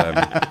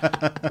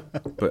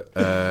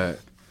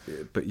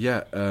 But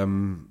yeah.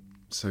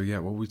 So yeah,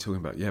 what were we talking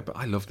about? Yeah, but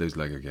I love those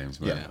Lego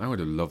games, man. I would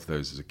have loved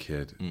those as a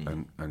kid,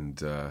 and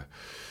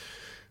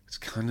it's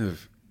kind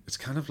of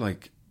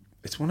like.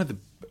 It's one of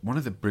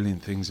the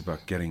brilliant things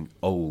about getting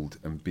old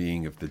and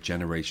being of the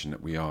generation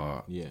that we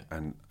are,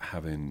 and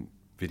having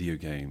video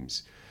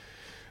games,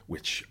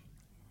 which,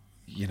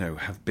 you know,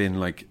 have been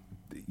like,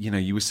 you know,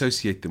 you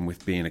associate them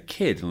with being a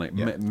kid, and like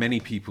many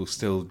people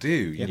still do,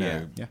 you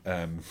know.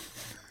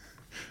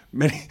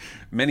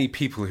 Many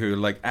people who are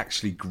like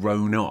actually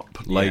grown up,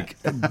 like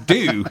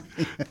do,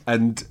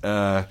 and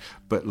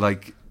but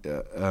like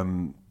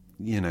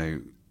you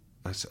know,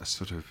 a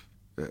sort of.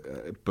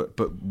 But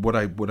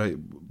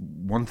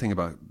one thing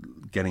about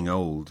getting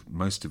old,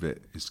 most of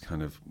it is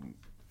kind of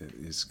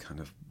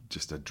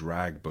just a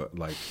drag. But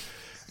like,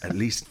 at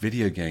least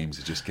video games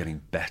are just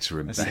getting better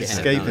and better.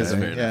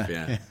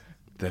 Escapism,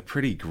 They're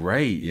pretty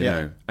great, you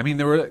know. I mean,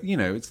 there are, you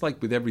know, it's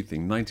like with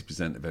everything,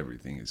 90% of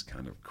everything is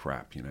kind of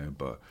crap, you know.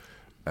 But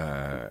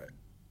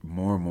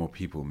more and more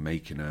people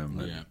making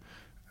them,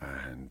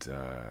 and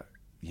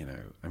you know,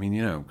 I mean,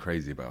 you know, I'm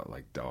crazy about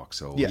like Dark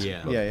Souls.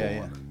 Yeah.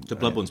 And, the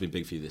Bloodborne's been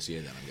big for you this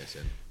year, then, I'm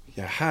guessing.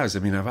 Yeah, it has. I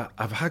mean,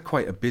 I've had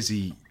quite a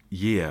busy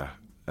year,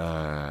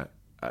 like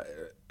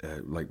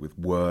with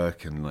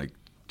work and like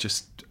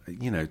just,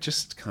 you know,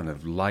 just kind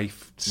of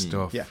life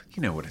stuff. Yeah.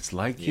 You know what it's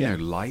like. You know,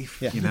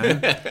 life. Yeah. You know,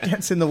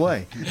 Gets in the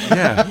way.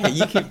 yeah.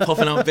 You keep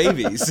popping out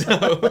babies.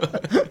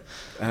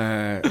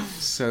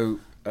 So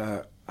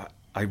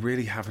I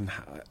really haven't.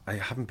 I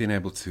haven't been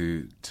able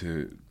to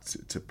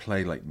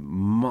play like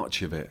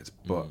much of it,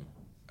 but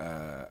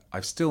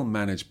I've still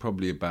managed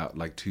probably about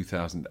like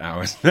 2,000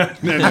 hours. no,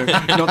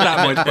 not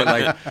that much, but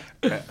like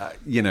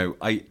you know,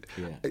 I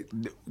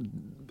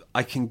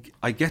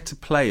get to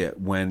play it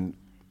when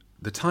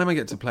the time I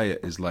get to play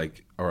it is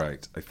like, all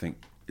right, I think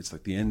it's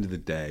like the end of the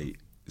day.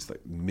 It's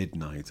like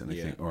midnight, and I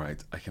think, all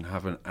right, I can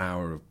have an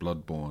hour of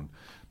Bloodborne,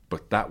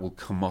 but that will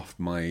come off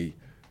my.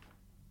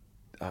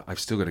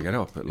 I've still got to get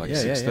up at like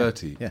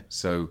 6:30. Yeah.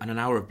 So And an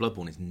hour of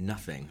Bloodborne is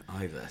nothing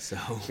either. So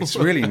it's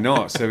really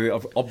not.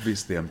 So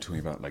obviously, I'm talking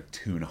about like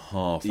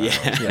 2.5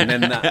 hours, and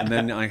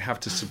then I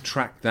have to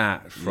subtract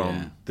that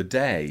from the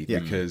day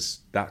because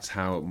that's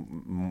how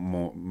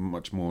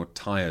much more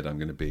tired I'm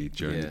going to be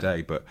during the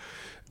day. But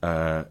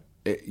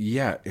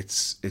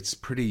it's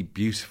pretty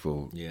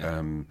beautiful. Yeah.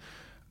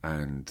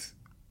 And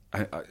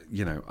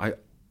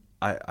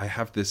I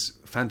have this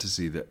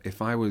fantasy that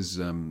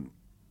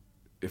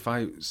if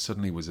I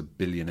suddenly was a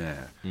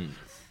billionaire,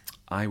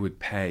 I would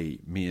pay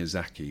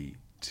Miyazaki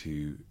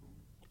to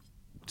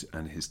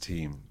and his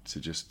team to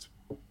just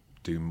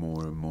do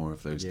more and more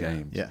of those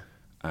games. Yeah.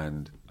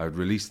 And I would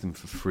release them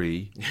for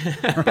free,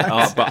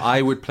 but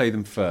I would play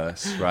them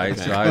first, right?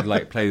 So I would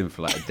like play them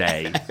for like a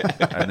day,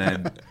 and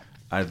then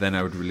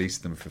I would release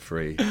them for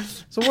free.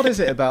 So what is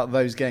it about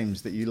those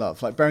games that you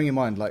love? Like, bearing in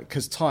mind, like,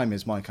 because time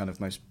is my kind of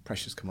most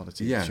precious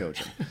commodity for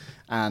children.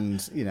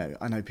 And, you know,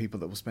 I know people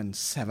that will spend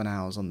 7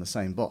 hours on the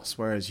same boss,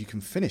 whereas you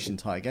can finish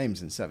entire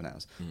games in 7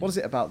 hours. What is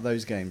it about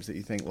those games that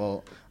you think,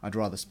 well, I'd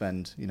rather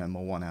spend, you know,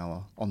 more 1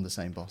 hour on the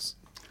same boss?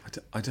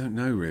 I don't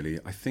know, really.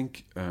 I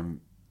think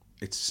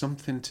it's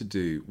something to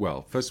do...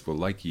 Well, first of all,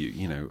 like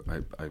you know,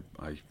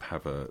 I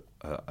have a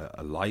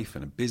life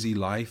and a busy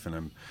life,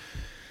 and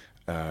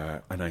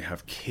I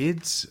have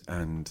kids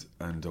and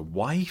a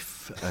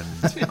wife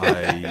and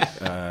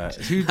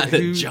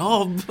a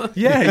job.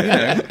 Yeah, you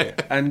know.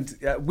 And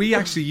we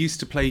actually used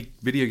to play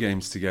video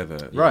games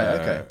together. Right.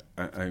 Okay.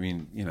 I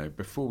mean, you know,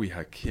 before we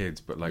had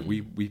kids, but like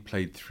we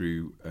played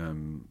through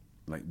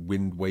like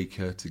Wind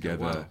Waker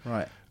together. Oh, wow.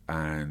 Right.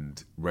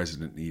 And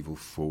Resident Evil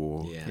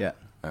 4. Yeah.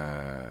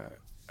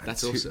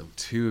 That's awesome.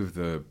 Two of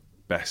the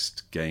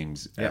best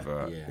games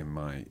ever, in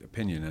my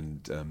opinion.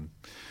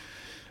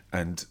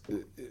 And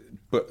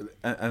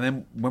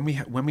then when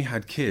we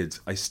had kids,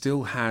 I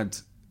still had,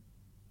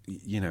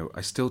 you know, I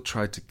still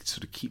tried to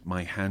sort of keep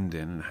my hand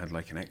in, and had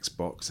like an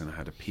Xbox and I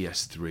had a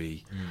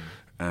PS3,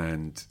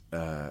 and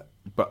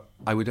but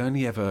I would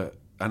only ever,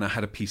 and I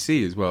had a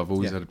PC as well. I've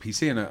always had a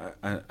PC,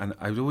 and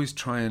I would always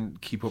try and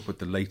keep up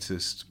with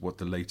what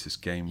the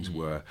latest games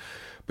were,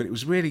 but it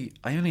was really,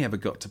 I only ever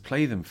got to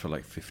play them for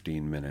like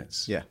 15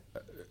 minutes,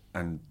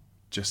 and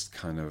just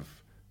kind of,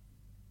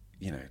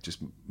 you know, just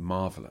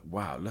marvel at,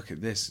 wow, look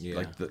at this,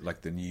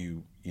 like the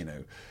new, you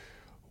know,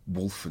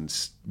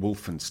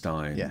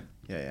 Wolfenstein.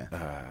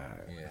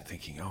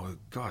 Thinking, oh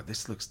God,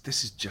 this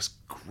is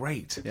just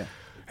great. Yeah.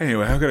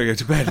 Anyway, I've got to go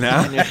to bed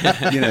now.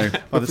 You know,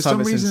 by the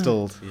time it's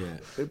installed.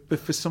 But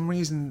for some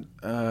reason,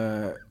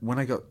 when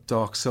I got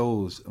Dark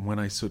Souls, and when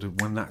that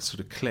sort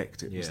of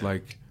clicked, it was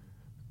like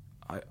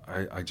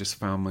I just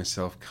found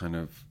myself kind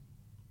of,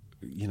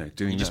 you know,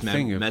 doing that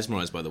thing of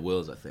mesmerized by the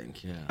worlds, I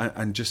think.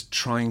 And just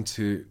trying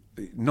to,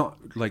 not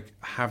like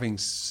having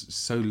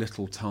so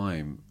little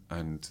time,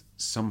 and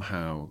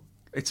somehow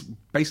it's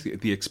basically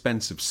at the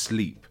expense of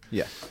sleep.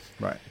 Yeah,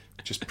 right.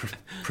 Just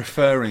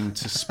preferring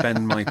to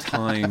spend my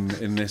time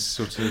in this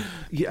sort of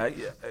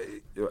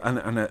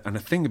and a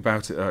thing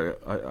about it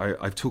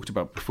I've talked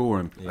about before,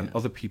 and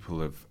other people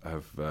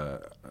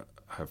have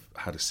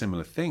had a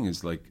similar thing,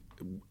 is like,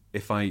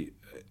 if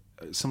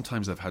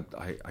sometimes I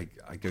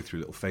go through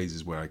little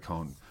phases where I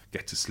can't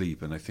get to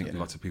sleep, and I think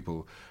lots of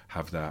people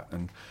have that,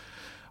 and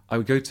I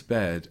would go to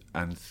bed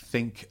and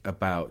think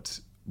about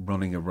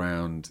running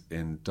around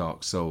in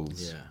Dark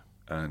Souls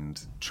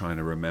and trying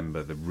to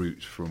remember the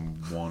route from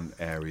one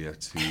area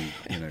to,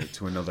 you know,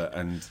 to another,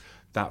 and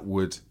I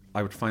would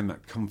find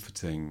that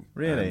comforting,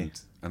 really,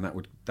 and that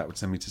would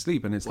send me to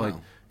sleep. And it's like,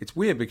 it's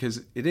weird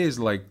because it is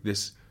like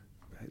this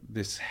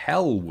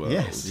hell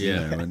world, you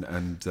know,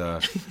 and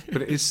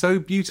but it is so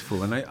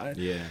beautiful, and I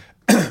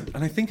and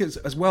I think it's,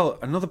 as well,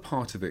 another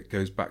part of it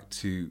goes back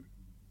to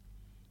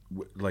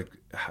like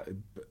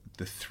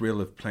the thrill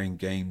of playing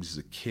games as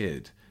a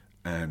kid,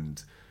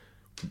 and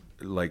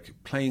like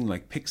playing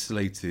like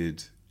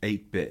pixelated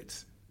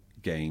 8-bit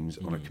games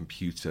on a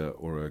computer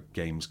or a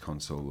games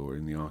console or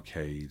in the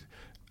arcade,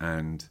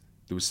 and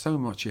there was so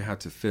much you had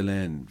to fill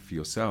in for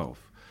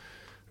yourself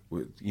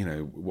with, you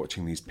know,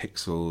 watching these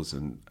pixels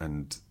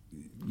and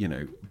you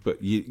know,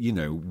 but you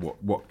know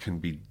what can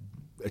be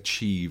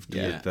achieved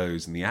with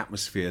those, and the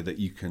atmosphere that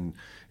you can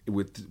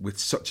with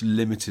such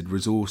limited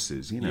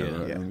resources. You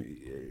know, I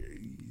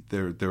mean,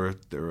 there are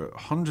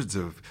hundreds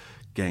of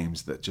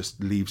games that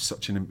just leave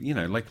such an, you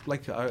know, like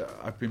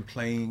I've been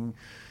playing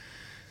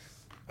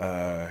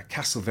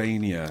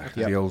Castlevania,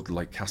 the old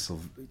like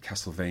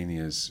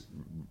Castlevanias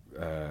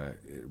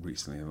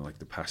recently in like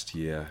the past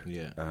year,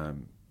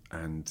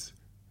 and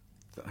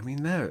I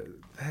mean they're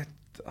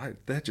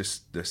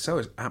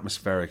so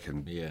atmospheric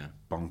and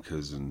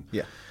bonkers and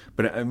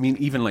but I mean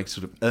even like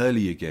sort of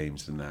earlier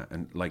games than that,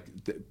 and like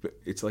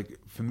it's like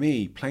for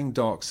me playing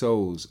Dark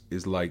Souls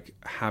is like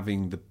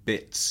having the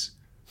bits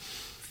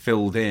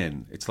filled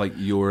in. It's like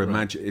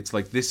it's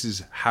like this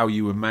is how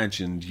you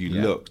imagined you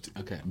looked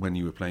when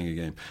you were playing a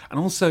game. And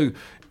also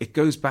it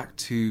goes back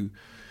to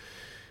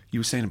you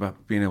were saying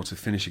about being able to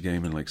finish a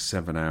game in like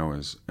 7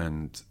 hours,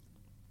 and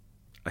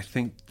I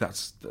think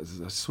that's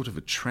sort of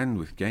a trend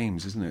with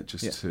games, isn't it?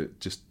 Just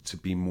to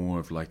be more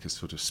of like a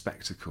sort of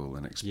spectacle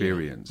and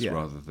experience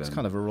rather than, it's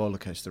kind of a roller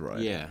coaster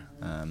ride.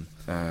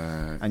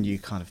 And you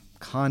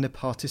kind of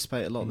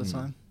participate a lot of the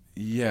time.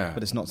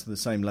 But it's not to the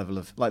same level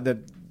of like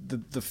the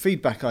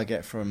feedback I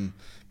get from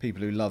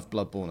people who love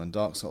Bloodborne and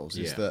Dark Souls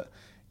is that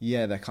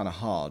they're kind of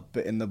hard,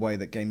 but in the way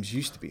that games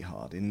used to be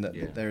hard, in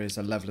that there is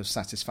a level of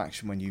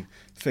satisfaction when you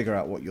figure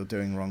out what you're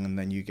doing wrong and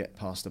then you get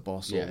past a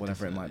boss or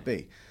whatever it might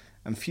be.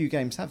 And few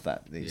games have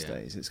that these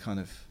days. It's kind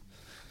of,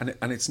 and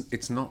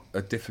it's not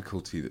a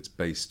difficulty that's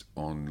based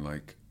on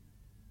like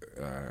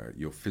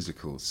your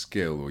physical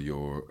skill or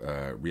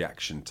your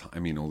reaction time. I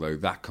mean, although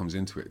that comes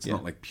into it, it's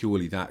not like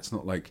purely that. It's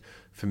not like,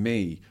 for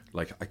me,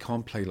 like I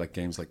can't play like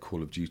games like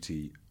Call of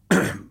Duty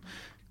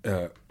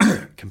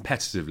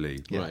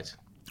competitively, right,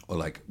 or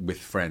like with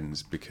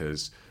friends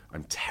because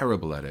I'm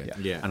terrible at it,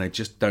 and I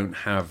just don't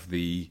have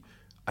the.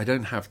 I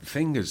don't have the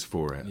fingers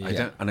for it. I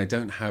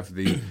don't have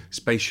the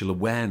spatial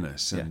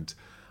awareness, and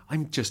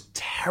I'm just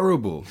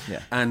terrible.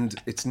 And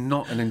it's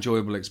not an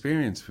enjoyable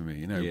experience for me,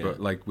 you know. But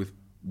like with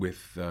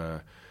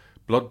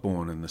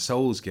Bloodborne and the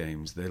Souls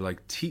games, they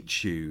like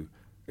teach you.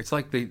 It's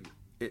like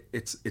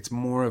it's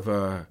more of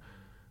a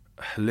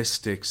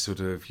holistic sort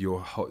of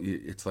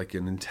it's like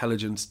an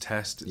intelligence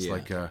test. It's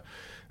like a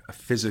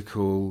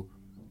physical.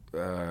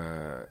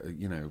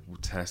 You know,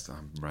 test.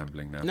 I'm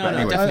rambling now. No, but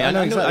anyway,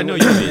 definitely. I know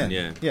you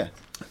mean. Yeah.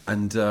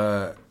 And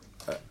the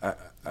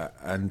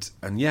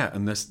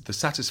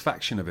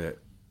satisfaction of it.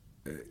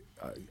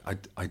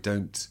 I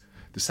don't.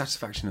 The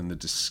satisfaction and the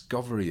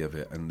discovery of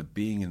it, and the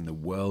being in the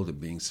world and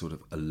being sort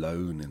of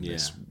alone in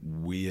this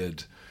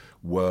weird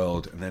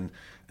world, and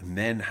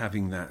then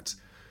having that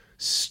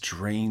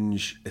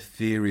strange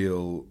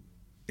ethereal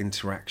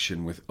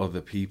interaction with other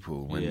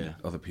people when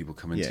other people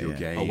come into your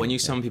game. Or when you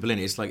summon people in,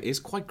 it's like it's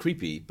quite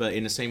creepy, but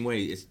in the same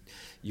way, it's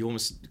you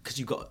almost because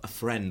you got a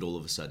friend all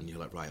of a sudden, you're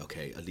like, right,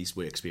 okay, at least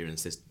we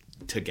experience this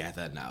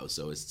together now,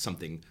 so it's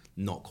something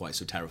not quite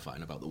so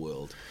terrifying about the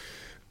world.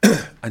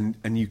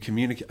 and you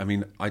communicate. I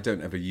mean, I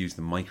don't ever use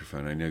the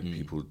microphone. I know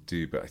people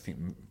do, but I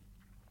think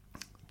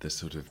the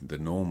sort of the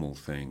normal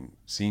thing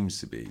seems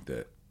to be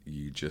that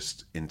you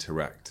just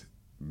interact.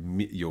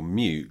 You're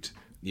mute.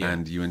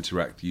 And you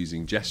interact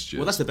using gestures.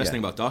 Well, that's the best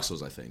thing about Dark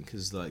Souls, I think,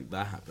 because like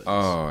that happens.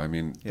 Oh, I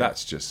mean,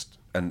 that's just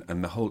and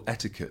the whole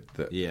etiquette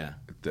that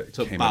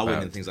so came bowing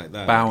about. And things like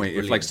that. Bowing,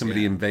 if like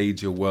somebody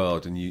invades your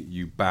world and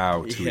you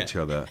bow to each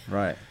other,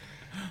 right?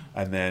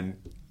 And then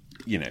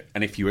you know,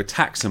 and if you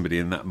attack somebody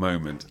in that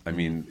moment, I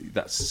mean,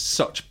 that's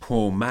such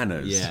poor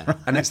manners. Yeah.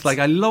 And it's like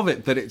I love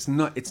it that it's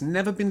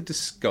never been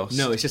discussed.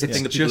 No, it's just a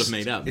thing that people have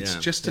made up. It's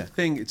just a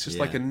thing. It's just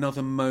like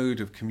another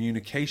mode of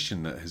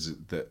communication that has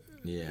that.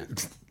 Yeah.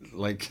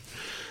 Like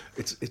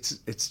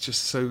it's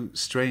just so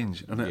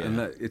strange, and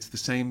that, it's the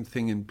same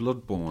thing in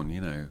Bloodborne,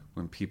 you know,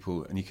 when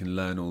people and you can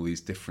learn all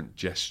these different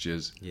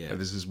gestures.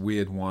 There's this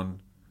weird one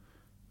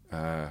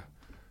where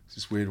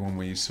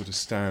you sort of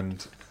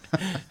stand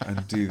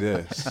and do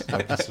this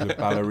like a sort of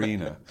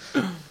ballerina,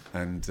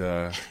 and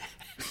I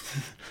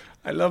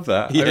love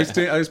that. I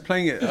was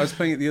playing it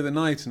the other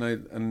night,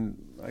 and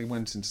I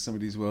went into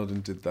somebody's world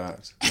and did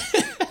that.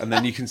 And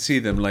then you can see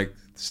them like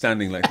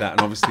standing like that,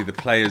 and obviously the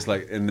players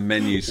like in the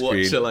menu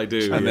screen. What shall I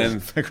do? And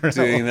then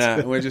doing that,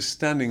 and we're just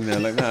standing there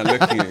like that,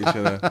 looking at each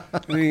other.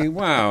 Thinking,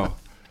 wow,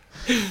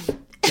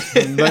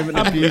 moment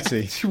of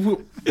beauty.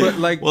 But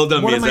like, well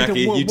done,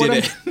 Miyazaki. You did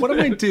it. What am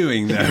I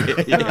doing there?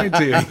 What am I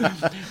doing?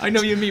 I know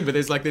what you mean, but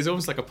there's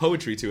almost like a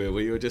poetry to it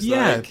where you're just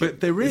like,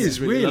 but there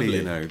is really lovely.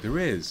 You know, there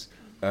is.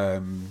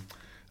 I've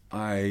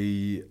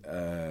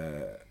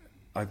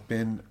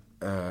been.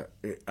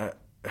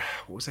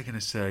 What was I going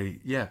to say?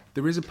 Yeah,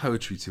 there is a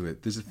poetry to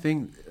it. There's a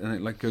thing, and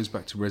it like goes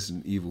back to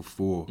Resident Evil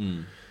 4.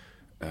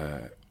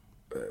 The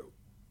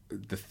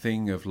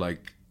thing of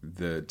like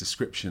the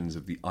descriptions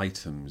of the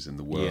items in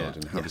the world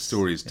and how the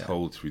story is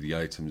told through the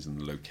items and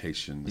the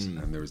locations,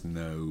 and there is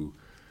no.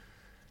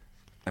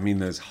 I mean,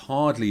 there's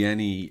hardly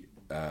any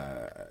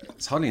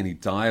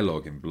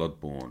dialogue in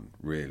Bloodborne,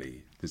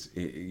 really.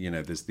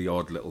 there's the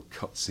odd little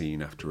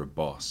cutscene after a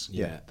boss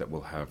that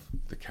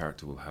the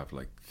character will have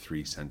like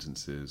 3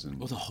 sentences,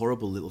 and all the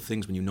horrible little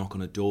things when you knock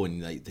on a door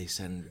and they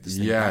send this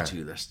thing back to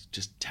you. That's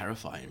just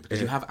terrifying, because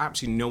you have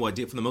absolutely no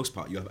idea. For the most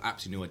part, you have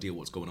absolutely no idea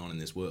what's going on in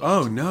this world.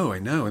 Oh no, I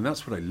know, and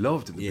that's what I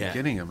loved at the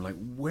beginning. I'm like,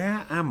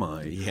 where am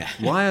I?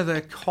 Why are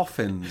there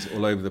coffins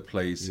all over the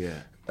place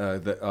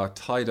that are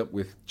tied up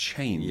with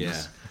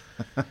chains?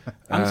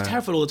 I'm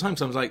terrified all the time,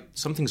 because I'm like,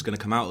 something's going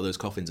to come out of those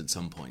coffins at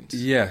some point.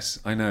 Yes,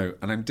 I know,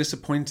 and I'm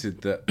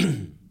disappointed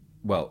that.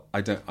 Well,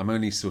 I'm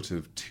only sort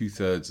of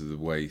 2/3 of the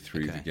way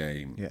through the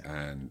game,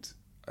 and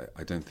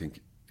I don't think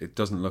it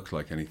doesn't look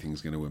like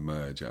anything's going to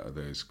emerge out of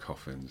those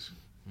coffins.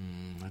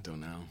 I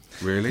don't know.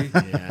 Really?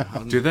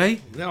 Yeah. Do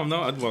they? No, I'm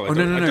not. Well,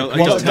 no.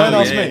 Don't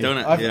ask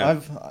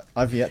me.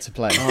 I've yet to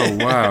play. Oh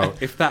wow!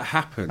 If that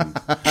happened,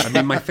 I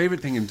mean, my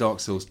favourite thing in Dark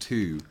Souls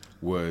 2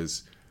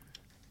 was.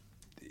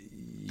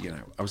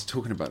 I was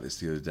talking about this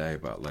the other day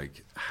about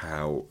like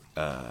how,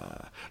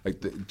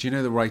 do you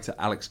know the writer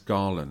Alex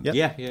Garland?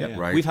 Yeah.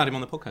 Right. We've had him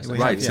on the podcast.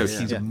 Right. So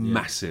he's a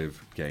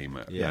massive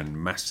gamer and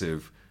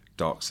massive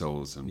Dark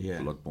Souls and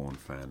Bloodborne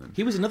fan. And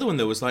he was another one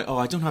that was like,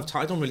 I don't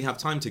really have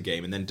time to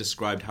game, and then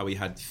described how he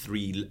had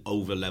 3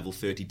 over level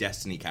 30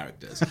 Destiny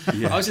characters.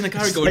 I was in the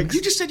car going,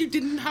 you just said you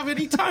didn't have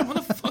any time. How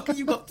the fuck have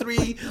you got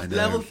 3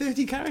 level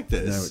 30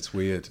 characters? No, it's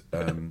weird.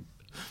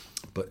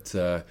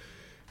 But.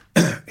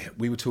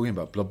 We were talking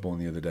about Bloodborne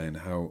the other day and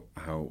how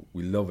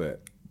we love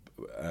it,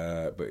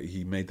 but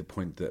he made the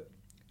point that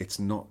it's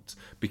not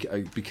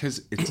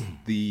because it's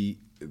the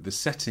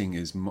setting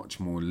is much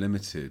more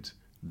limited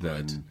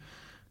than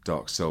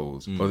Dark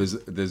Souls. Or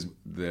there's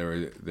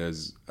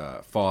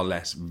far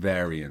less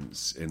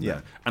variance in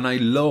that, and I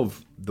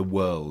love the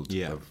world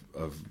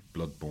of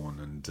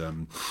Bloodborne,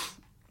 and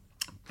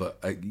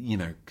but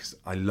because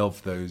I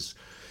love those.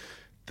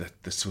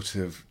 The sort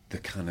of the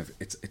kind of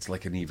it's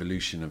like an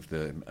evolution of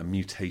a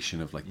mutation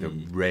of like the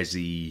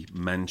Resi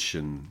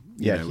mansion,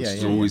 which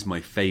is always my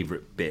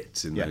favourite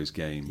bit in those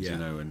games,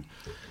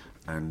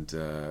 and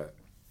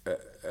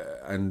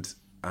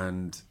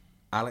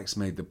Alex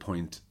made the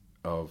point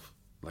of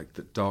like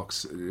that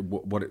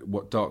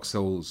what Dark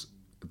Souls,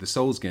 the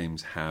Souls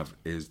games have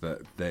is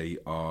that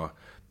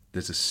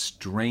there's a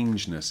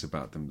strangeness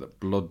about them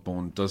that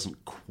Bloodborne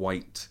doesn't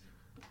quite.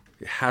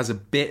 It has a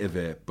bit of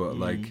it, but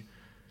like.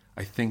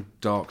 I think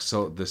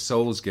the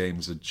Souls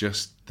games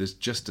there's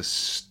just a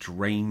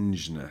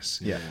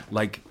strangeness.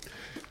 Like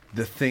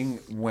the thing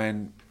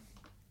when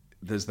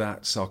there's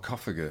that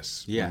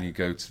sarcophagus when you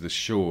go to the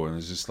shore, and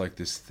there's just like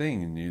this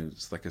thing, and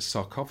it's like a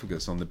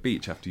sarcophagus on the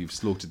beach after you've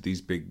slaughtered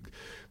these big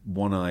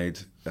one-eyed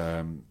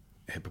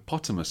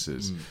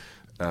hippopotamuses,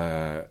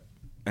 and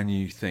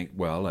you think,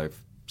 well,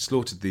 I've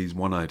slaughtered these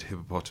one-eyed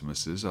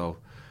hippopotamuses, I'll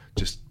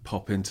just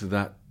pop into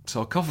that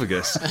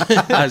sarcophagus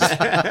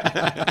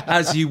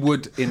as you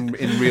would in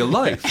real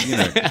life,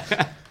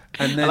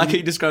 And then I like how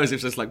you describe it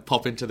as just like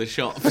pop into the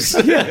shops.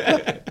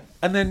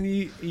 And then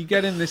you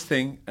get in this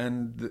thing,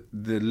 and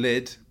the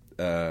lid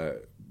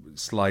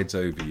slides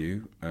over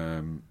you,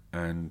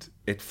 and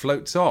it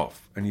floats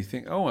off, and you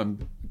think, oh,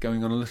 I'm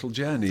going on a little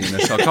journey in a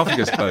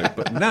sarcophagus boat,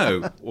 but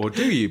no, or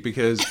do you?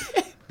 Because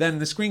then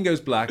the screen goes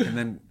black, and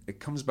then it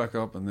comes back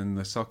up, and then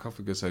the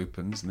sarcophagus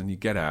opens, and then you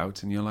get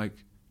out, and you're like,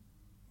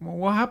 well,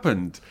 what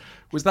happened?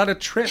 Was that a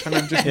trip? And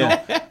I'm just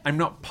I'm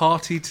not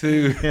party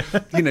to,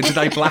 did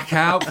I black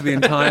out for the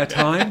entire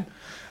time?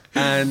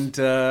 And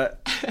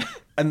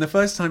the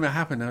first time it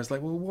happened, I was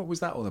like, well, what was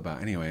that all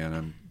about anyway? And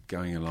I'm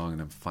going along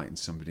and I'm fighting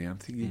somebody. And I'm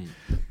thinking,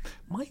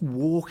 my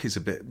walk is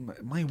a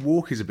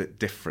bit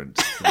different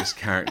for this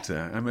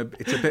character.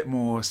 It's a bit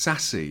more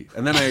sassy.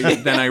 And then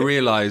I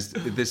realised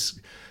this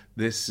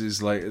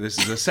is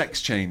a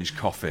sex change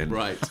coffin.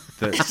 Right.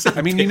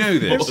 I mean, you know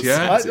this,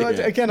 yeah?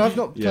 Again, I've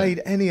not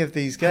played any of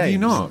these games. Have you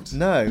not?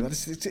 No.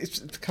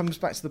 It comes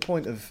back to the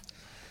point of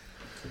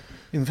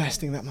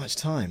investing that much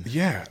time.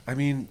 Yeah, I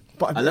mean...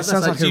 But I love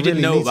that. Like you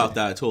didn't know about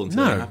that at all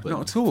until it happened.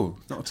 Not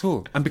at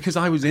all. And because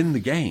I was in the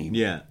game,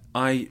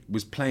 I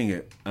was playing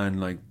it, and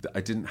like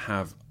I didn't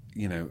have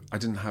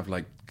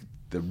like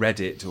the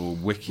Reddit or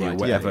Wiki or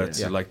whatever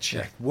to like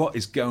check what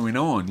is going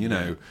on,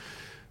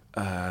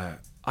 I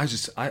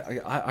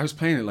was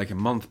playing it like a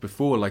month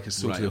before, like a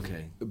sort of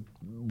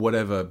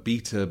whatever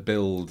beta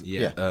build.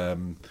 I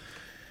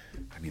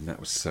mean,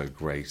 that was so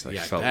great. I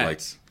felt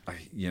like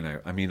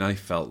I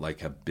felt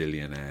like a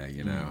billionaire.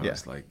 I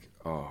was like,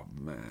 oh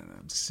man,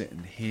 I'm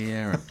sitting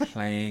here, I'm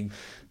playing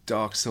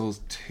Dark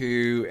Souls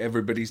 2.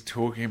 Everybody's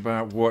talking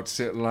about what's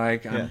it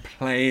like. I'm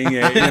playing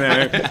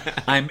it.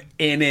 I'm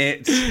in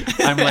it.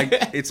 I'm like,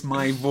 it's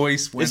my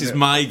voice. This is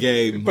my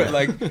game. But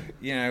like,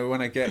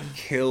 when I get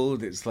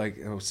killed, it's like,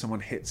 oh, someone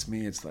hits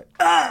me. It's like,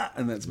 ah,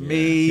 and that's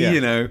me.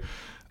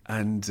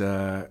 And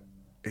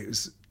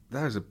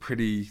that's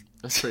pretty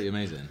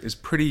amazing. It's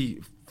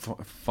pretty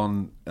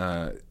fun.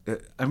 I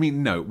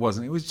mean, no, it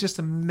wasn't. It was just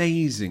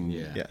amazing.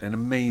 An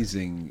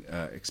amazing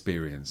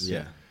experience.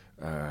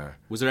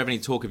 Was there ever any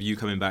talk of you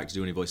coming back to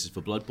do any voices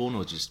for Bloodborne,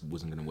 or just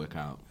wasn't going to work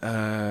out?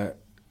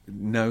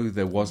 No,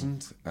 there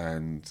wasn't,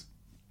 and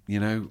you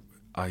know,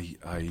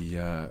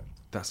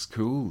 that's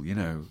cool. You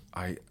know,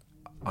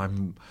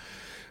 I'm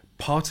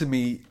part of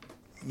me.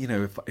 You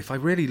know, if I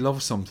really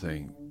love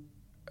something,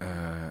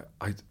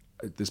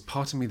 there's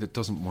part of me that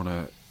doesn't want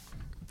to.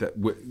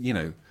 You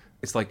know,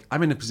 it's like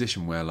I'm in a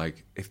position where,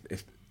 like,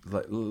 if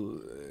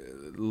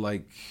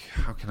like,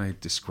 how can I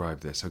describe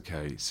this?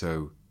 Okay,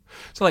 so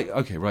like,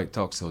 okay, right,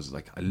 Dark Souls is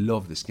like, I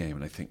love this game,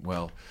 and I think,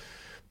 well,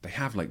 they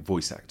have like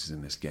voice actors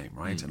in this game,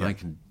 right? And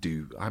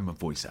I'm a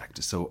voice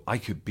actor, so I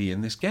could be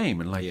in this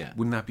game, and like,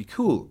 wouldn't that be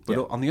cool?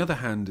 But on the other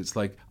hand, it's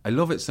like, I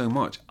love it so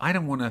much, I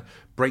don't want to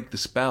break the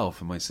spell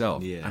for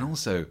myself, and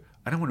also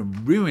I don't want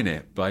to ruin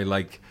it by,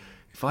 like,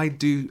 if I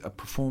do a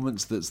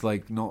performance that's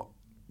like not,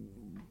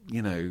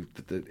 you know,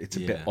 it's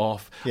a bit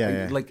off.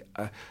 Like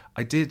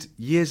I did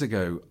years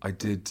ago. I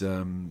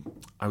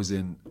was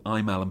in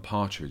I'm Alan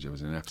Partridge. I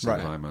was in an episode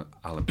of I'm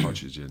Alan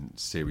Partridge in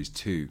series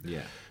 2.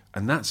 Yeah,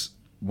 and that's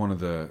one of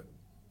the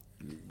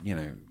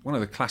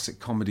classic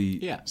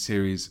comedy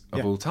series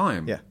of all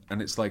time. Yeah,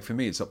 and it's like, for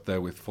me, it's up there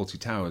with Fawlty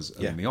Towers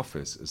and The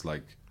Office. It's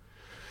like,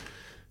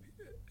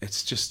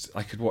 it's just,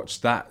 I could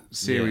watch that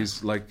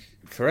series like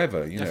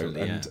forever, you know.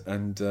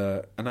 And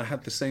I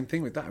had the same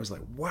thing with that. I was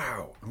like,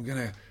 wow, I'm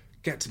gonna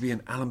get to be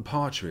an Alan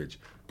Partridge,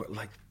 but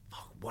like,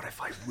 what if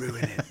I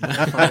ruin it?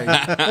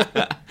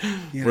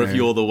 Or if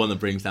you're the one that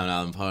brings down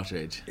Alan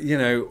Partridge, you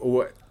know,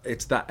 or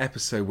it's that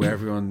episode where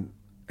everyone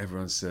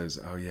says,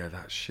 "Oh yeah,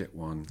 that shit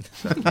one,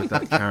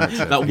 that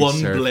character, that one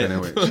blip."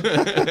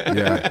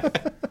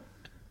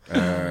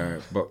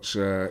 But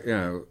you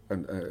know,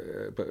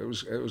 but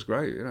it was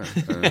great, you know,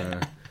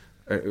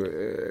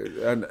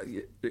 and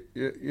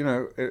you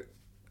know.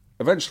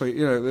 Eventually,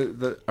 you know,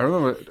 I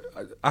remember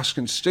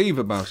asking Steve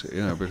about it,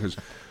 you know, because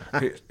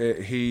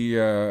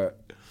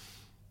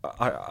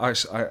I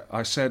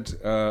said,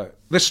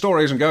 this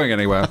story isn't going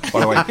anywhere, by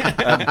the way.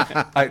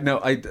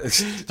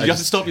 You have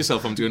to stop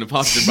yourself from doing a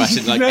Partridge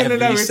impression like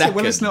every second.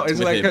 Well, it's not. It's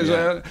like,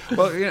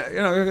 well,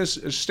 you know,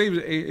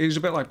 Steve, he's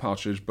a bit like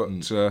Partridge, but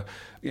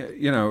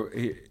you know,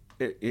 he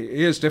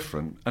is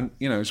different, and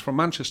you know, he's from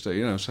Manchester,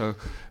 you know, so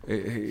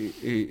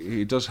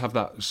he does have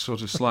that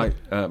sort of slight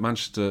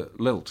Manchester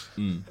lilt.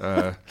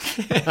 But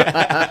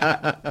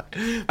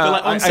like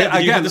on set,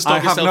 I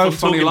have no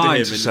funny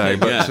lines to say,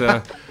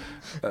 but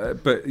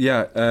but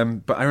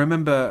I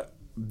remember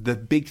the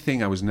big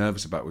thing I was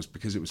nervous about was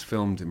because it was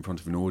filmed in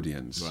front of an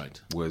audience.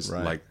 Was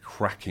like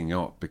cracking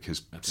up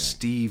because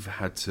Steve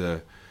had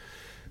to,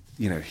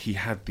 you know, he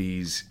had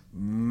these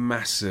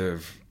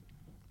massive,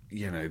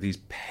 you know, these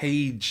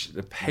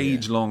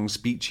page-long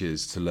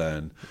speeches to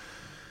learn.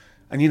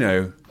 And, you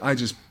know, I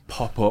just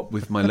pop up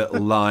with my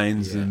little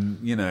lines and,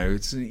 you know,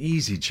 it's an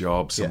easy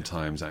job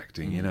sometimes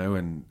acting, you know,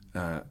 and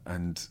I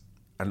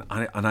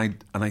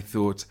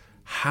thought,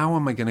 how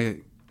am I going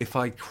to, if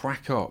I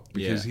crack up,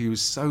 because he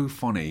was so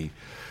funny,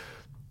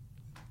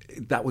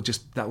 that would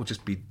just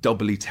be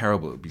doubly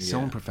terrible. It would be so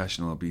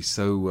unprofessional. It would be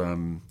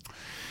so,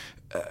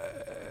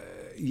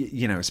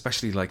 you know,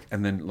 especially like,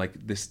 and then like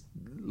this,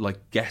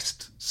 like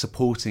guest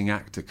supporting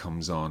actor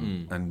comes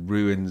on and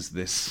ruins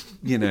this,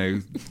 you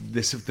know,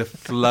 the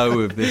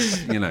flow of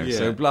this, you know.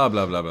 So blah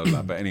blah blah blah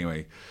blah. But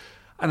anyway,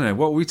 I don't know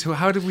what we.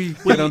 How did we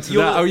get onto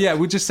that? Oh yeah,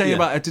 we're just saying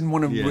about. I didn't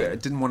want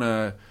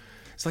to.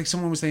 It's like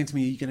someone was saying to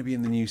me, "You're going to be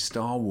in the new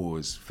Star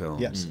Wars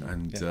films,"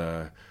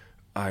 and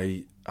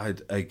I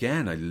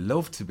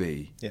love to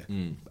be. Yeah.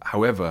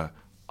 However,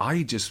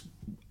 I'm just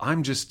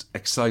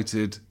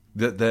excited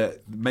that they're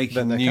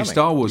making new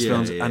Star Wars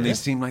films, and they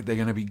seem like they're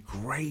going to be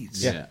great.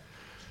 Yeah,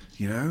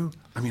 you know,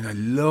 I mean, I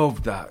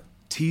loved that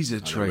teaser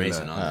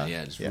trailer.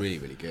 It's really,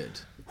 really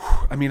good.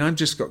 I mean, I've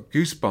just got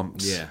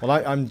goosebumps. Yeah. Well,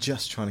 I'm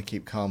just trying to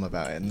keep calm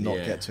about it and not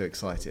get too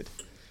excited.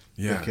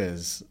 Yeah.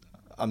 Because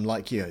I'm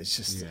like you. It's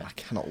just I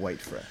cannot wait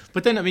for it.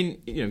 But then, I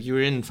mean, you know, you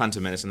were in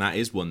Phantom Menace, and that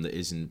is one that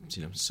isn't,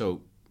 you know,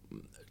 so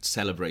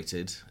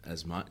celebrated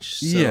as much.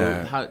 So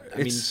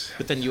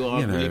but then you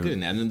are really good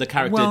in it. And the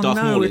character Darth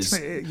Maul is,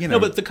 you know,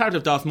 but the character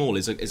of Darth Maul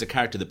is a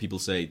character that people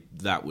say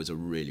that was a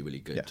really, really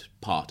good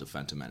part of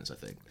Phantom Menace, I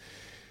think.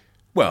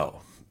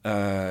 Well,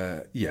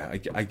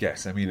 I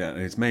guess. I mean,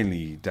 it's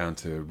mainly down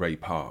to Ray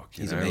Park.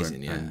 He's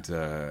amazing,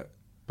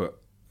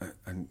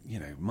 And you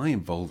know, my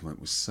involvement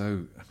was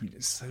so. I mean,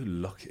 it's so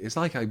lucky. It's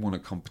like I won a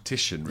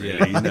competition, really.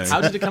 Yeah. You know?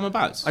 How did it come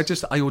about? I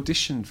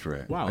auditioned for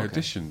it. Wow. I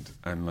auditioned,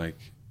 and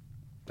like,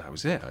 that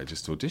was it. I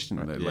just auditioned.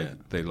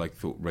 They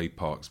thought Ray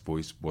Park's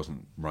voice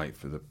wasn't right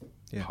for the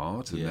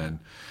part, and then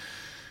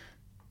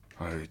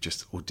I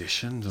just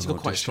auditioned. He's got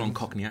quite a strong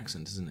Cockney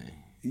accent, isn't he?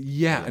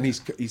 Yeah, and he's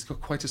got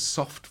quite a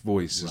soft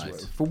voice as well.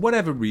 For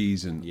whatever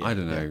reason, I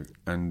don't know.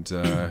 And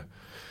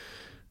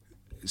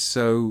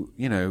so,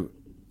 you know,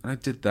 and I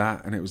did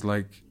that, and it was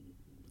like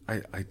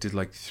I did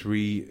like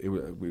we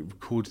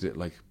recorded it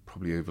like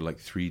probably over like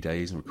 3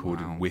 days, and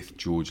recorded with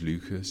George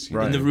Lucas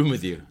in the room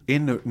with you.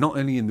 Not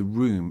only in the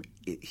room,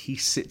 he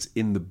sits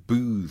in the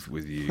booth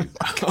with you.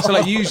 So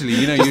like usually,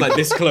 you know, you're like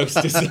this close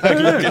to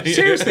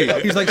seriously.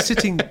 He's like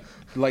sitting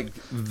like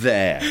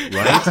there,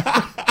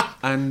 right?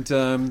 And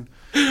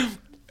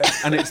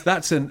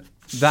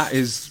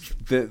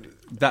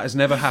that has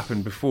never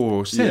happened before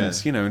or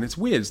since, you know, and it's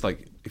weird. It's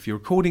like, if you're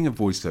recording a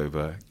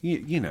voiceover,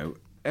 you know,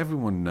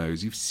 everyone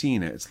knows, you've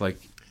seen it. It's like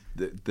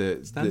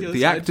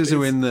the actors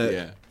are in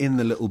the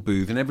little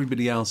booth and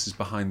everybody else is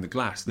behind the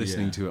glass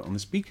listening to it on the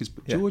speakers.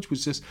 But George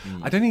was just,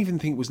 I don't even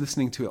think was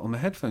listening to it on the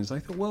headphones. I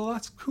thought, well,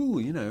 that's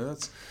cool, you know,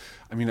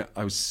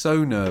 I was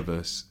so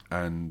nervous,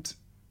 and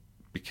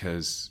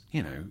because,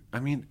 you know, I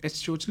mean,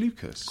 it's George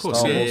Lucas. Of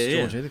course,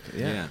 George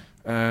Lucas,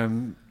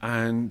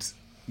 and,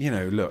 you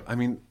know, look, I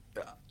mean,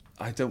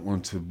 I don't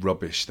want to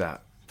rubbish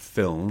that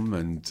film,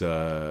 and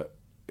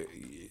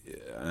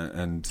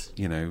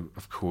you know,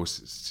 of course,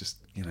 it's just,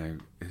 you know,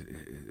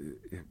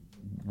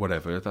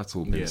 whatever, that's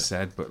all been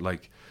said, but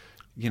like,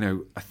 you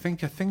know, I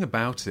think a thing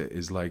about it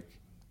is like,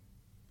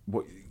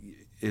 what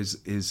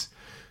is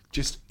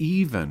just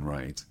even,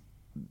 right?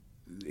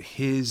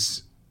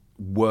 His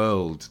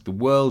world, the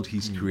world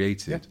he's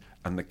created,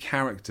 and the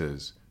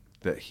characters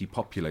that he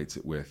populates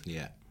it with,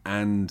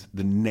 and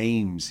the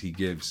names he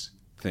gives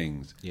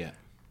things,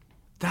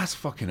 that's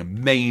fucking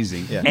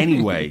amazing.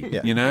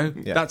 Anyway, you know,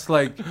 that's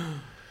like,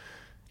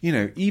 you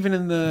know, even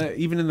in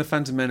the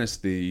Phantom Menace,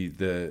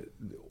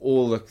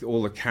 all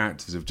the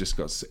characters have just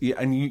got,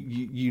 and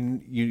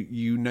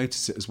you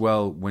notice it as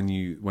well when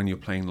you're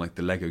playing like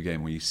the Lego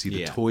game where you see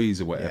the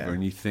toys or whatever,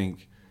 and you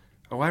think,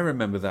 oh, I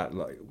remember that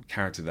like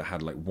character that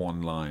had like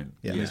one line.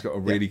 Yeah. And he's got a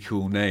really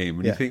cool name,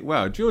 and you think,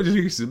 wow, George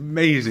Lucas is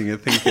amazing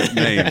at thinking of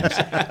names.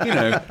 You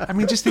know, I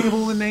mean, just think of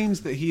all the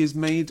names that he has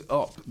made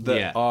up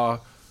that are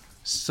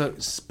so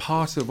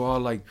part of our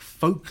like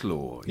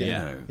folklore. You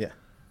know.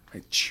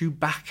 Like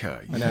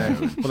Chewbacca. I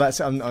know. Well,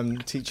 I'm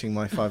teaching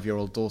my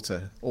 5-year-old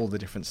daughter all the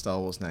different Star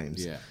Wars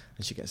names. Yeah.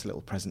 And she gets a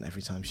little present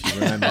every time she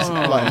remembers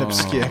like an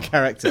obscure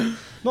character.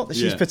 Not that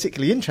she's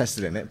particularly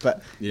interested in it,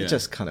 but it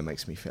just kind of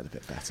makes me feel a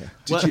bit better.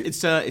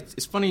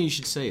 It's funny you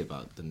should say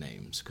about the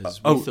names, because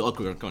go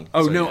on.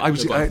 I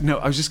was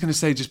just going to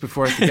say, just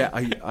before I forget,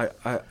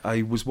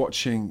 I was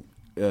watching.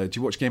 Do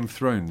you watch Game of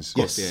Thrones?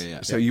 Yes.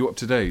 So are you up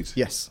to date?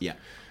 Yes. Yeah.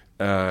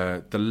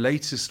 The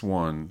latest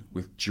one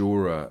with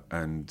Jorah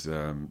and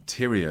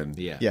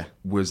Tyrion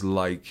was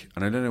like,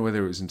 and I don't know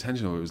whether it was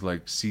intentional, it was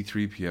like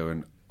C-3PO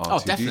and R2-D2. Oh,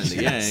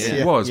 definitely,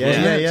 It was,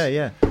 wasn't it?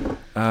 Yeah.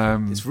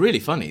 It's really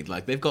funny.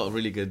 Like, they've got a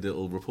really good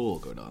little rapport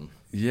going on.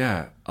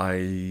 Yeah,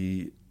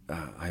 I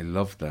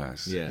love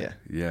that. Yeah.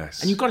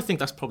 Yes. And you've got to think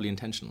that's probably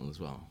intentional as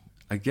well.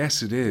 I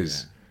guess it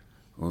is.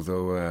 Yeah.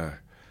 Although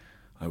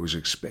I was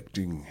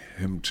expecting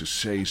him to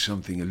say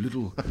something a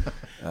little...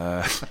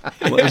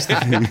 what was the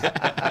thing?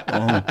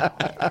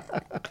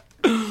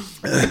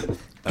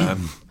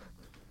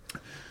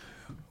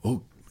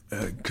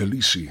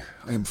 Khaleesi,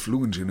 I am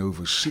fluent in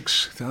over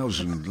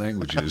 6,000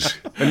 languages.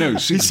 I know,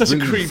 6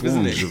 billion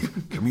forms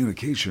of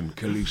communication,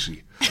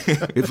 Khaleesi.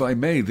 If I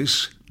may,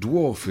 this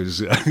dwarf is,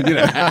 you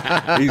know,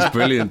 he's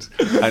brilliant.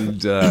 And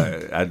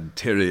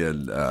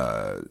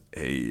Tyrion,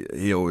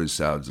 he always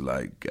sounds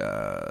like,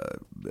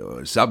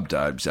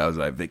 sometimes sounds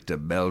like Victor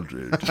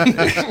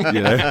Meldred.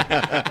 You know,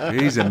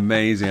 he's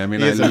amazing. I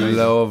mean, I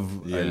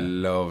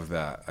love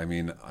that. I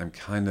mean, I'm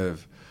kind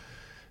of,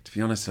 to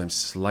be honest, I'm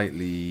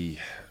slightly.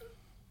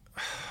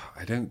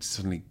 I don't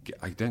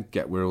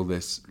get where all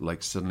this,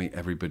 like, suddenly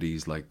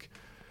everybody's like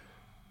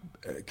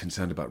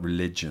concerned about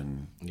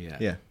religion.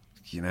 Yeah.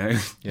 You know?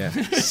 Yeah.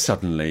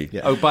 Suddenly.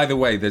 Yeah. Oh, by the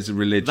way, there's a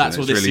religion. That's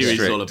what this really series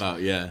strict. is all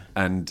about, yeah.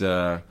 And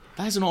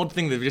that's an odd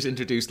thing they've just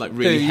introduced, like,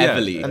 really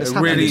heavily. And it's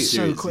really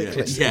so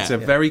quickly. It's a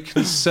very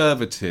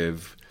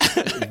conservative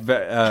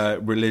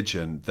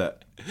religion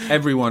that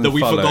everyone that we've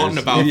follows. Forgotten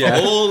about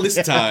for all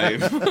this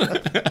time.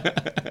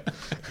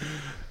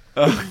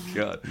 Oh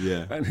God!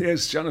 Yeah, and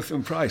here's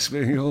Jonathan Pryce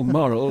being all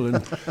moral,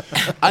 and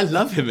I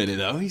love him in it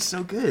though. He's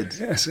so good.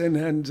 Yes,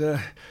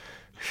 and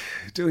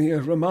doing a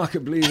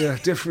remarkably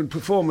different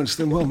performance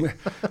than one we're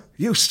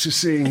used to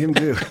seeing him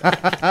do.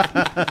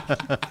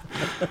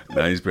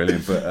 No, he's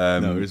brilliant, but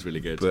no, he's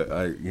really good.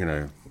 But you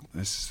know,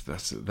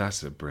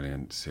 that's a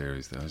brilliant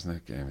series, though, isn't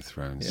it? Game of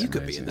Thrones. You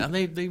could be in that.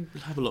 They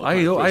have a lot.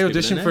 I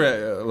auditioned for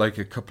it like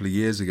a couple of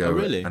years ago. Oh,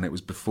 really? And it was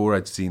before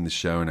I'd seen the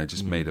show, and I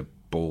just made a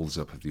balls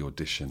up of the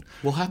audition.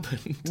 What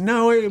happened?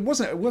 No, it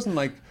wasn't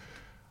like,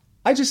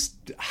 I just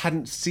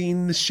hadn't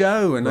seen the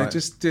show, and I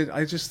just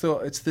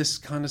thought it's this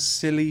kind of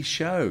silly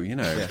show, you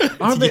know. Yeah.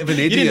 I'm a bit of an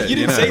idiot. You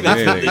didn't say that,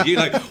 really. Did you?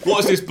 Like,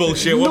 what's this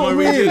bullshit? What am I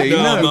reading? Really,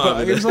 no,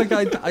 but it was like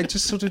I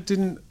just sort of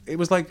didn't. It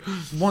was like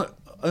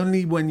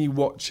only when you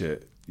watch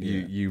it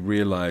you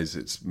realise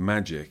it's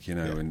magic, you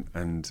know.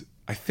 And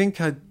I think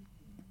I'd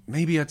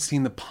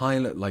seen the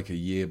pilot like a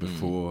year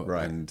before,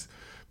 and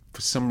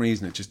for some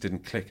reason it just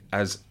didn't click,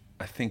 as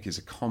I think is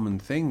a common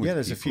thing with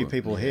there's a few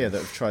people here that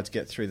have tried to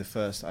get through the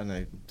first,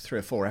 3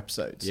 or 4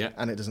 episodes,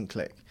 and it doesn't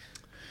click.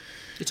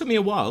 It took me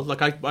a while.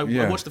 Like I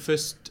watched the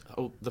first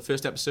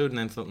episode and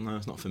then thought, no,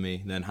 it's not for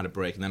me. Then had a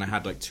break, and then I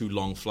had like 2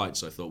 long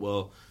flights. So I thought,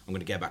 well, I'm going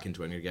to get back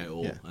into it. I'm going to get it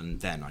all,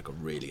 and then I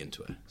got really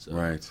into it. So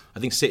I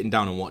think sitting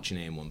down and watching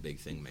it in one big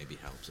thing maybe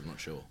helps. I'm not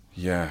sure.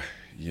 Yeah.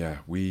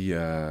 We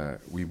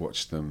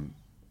watched them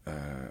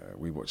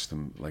we watched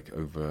them like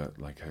over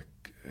like a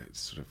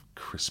sort of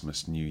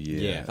Christmas, New Year.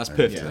 Yeah, that's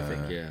perfect. I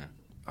think. Yeah.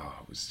 Oh,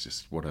 it was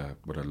just what a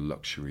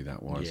luxury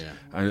that was. Yeah.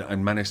 I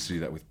managed to do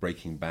that with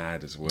Breaking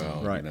Bad as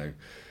well. Right. You know,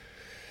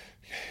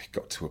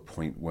 got to a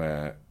point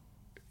where,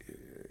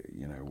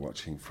 you know,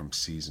 watching from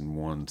season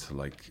 1 to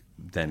like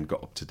then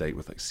got up to date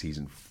with like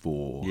season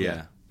 4.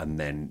 Yeah. And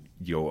then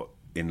you're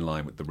in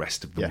line with the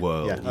rest of the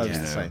world. Yeah, I was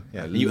the same.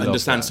 Yeah. You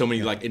understand that. so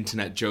many like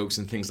internet jokes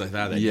and things like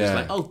that. That you're just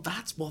like, oh,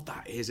 that's what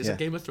that is. It's a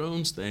Game of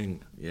Thrones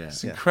thing. Yeah.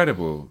 It's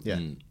incredible. Yeah.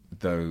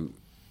 Though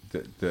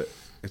that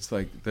it's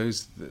like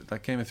that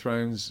Game of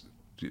Thrones,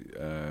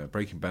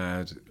 Breaking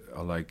Bad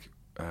are like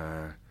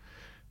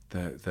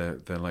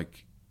they're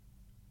like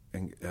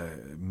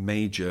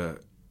major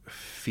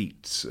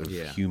feats of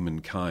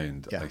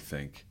humankind. I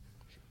think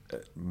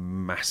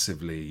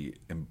massively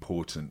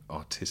important,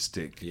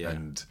 artistic,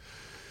 and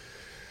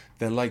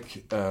they're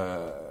like.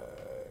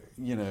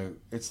 You know,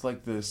 it's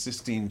like the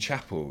Sistine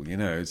Chapel. You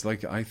know, it's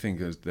like I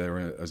think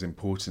they're as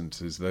important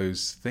as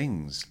those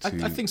things.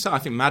 I think so. I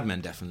think Mad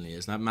Men definitely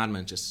is. Now, Mad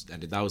Men just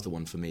ended. That was the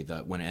one for me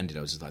that when it ended,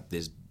 I was just like,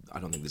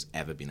 I don't think there's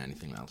ever been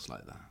anything else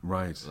like that.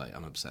 Right. Like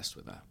I'm obsessed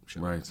with that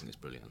show. Right. I think it's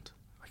brilliant.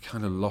 I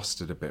kind of lost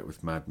it a bit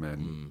with Mad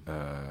Men.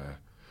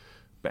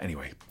 But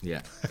anyway.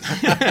 Yeah.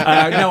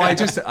 No, I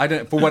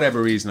don't. For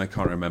whatever reason, I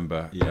can't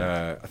remember.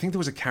 Yeah. I think there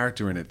was a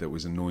character in it that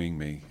was annoying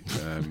me.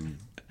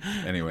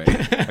 Anyway,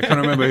 I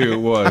can't remember who it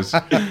was.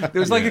 There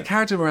was like a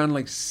character around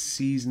like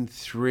season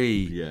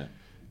 3. Yeah.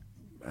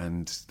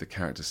 And the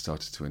character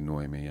started to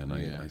annoy me, and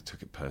I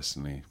took it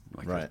personally,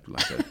 like a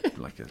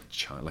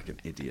child, like an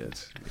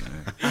idiot. You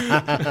know?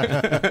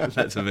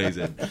 That's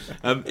amazing.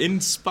 In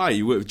Spy,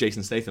 you worked with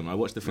Jason Statham. I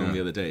watched the film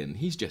the other day, and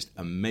he's just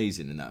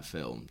amazing in that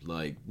film.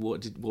 Like,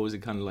 what was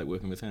it kind of like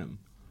working with him?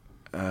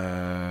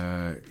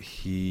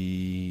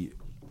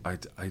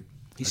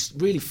 He's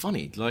really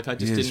funny. Like, I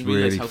just didn't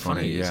realize how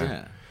funny he is.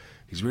 Yeah.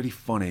 He's really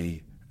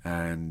funny,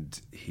 and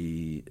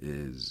he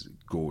is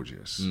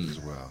gorgeous as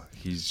well.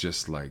 He's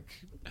just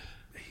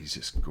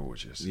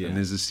gorgeous. Yeah. And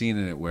there's a scene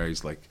in it where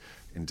he's like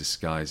in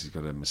disguise. He's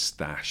got a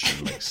mustache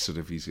and like sort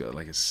of he's got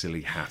like a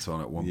silly hat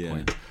on at one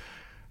point.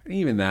 And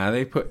even now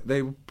they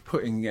were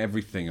putting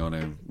everything on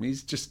him.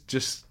 He's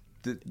just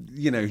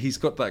you know, he's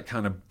got that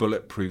kind of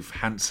bulletproof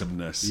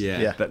handsomeness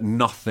that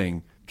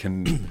nothing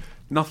can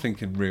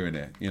ruin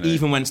it. You know,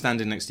 even when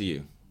standing next to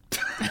you.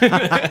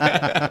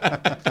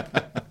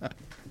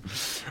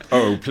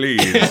 Oh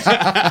please!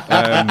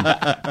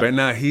 But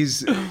no, he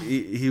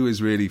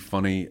was really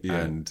funny,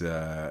 and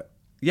I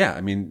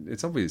mean,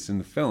 it's obvious in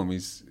the film.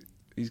 He's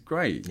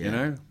great, you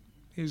know.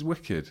 He was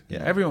wicked.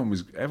 Yeah, everyone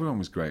was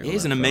great. It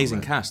is an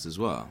amazing cast as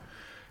well.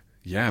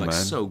 Yeah, like,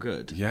 man, so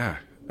good. Yeah,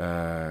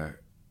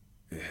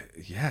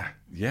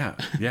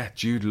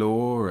 Jude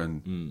Law,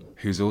 and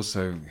who's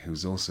also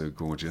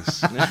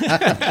gorgeous.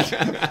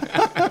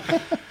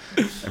 I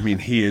mean,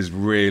 he is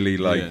really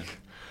like. Yeah.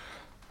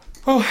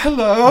 Oh,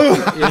 hello.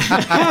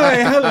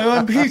 Hi, hello,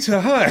 I'm Peter.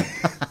 Hi.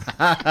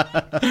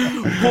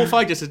 Paul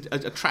Feig just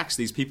attracts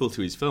these people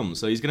to his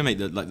films, so he's going to make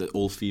the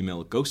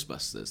all-female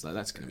Ghostbusters. Like,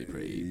 that's going to be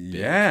pretty big.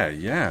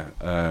 Yeah.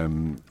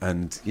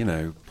 And, you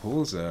know,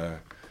 Paul's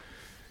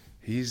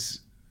there's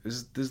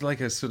like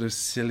a sort of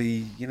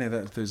silly, you know,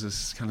 that there's a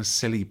kind of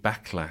silly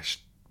backlash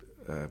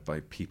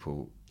by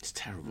people. It's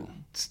terrible.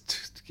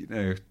 You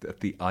know,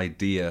 the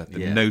idea,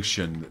 the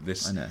notion that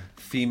this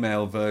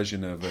female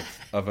version of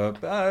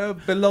a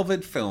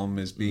beloved film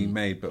is being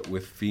made, but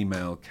with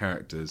female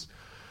characters.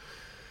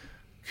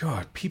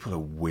 God, people are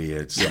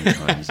weird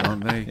sometimes,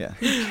 aren't they? Yeah.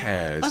 Who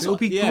cares? It'll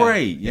be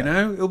great, you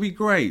know? It'll be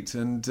great.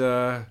 And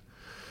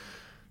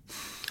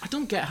I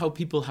don't get how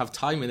people have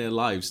time in their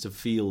lives to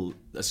feel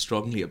as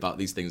strongly about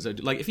these things.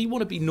 Like, if you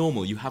want to be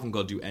normal, you haven't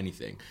got to do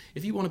anything.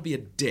 If you want to be a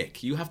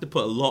dick, you have to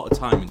put a lot of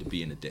time into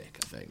being a dick,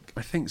 I think.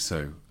 I think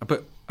so.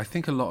 But I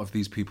think a lot of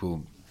these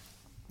people,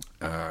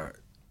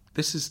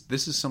 this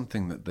is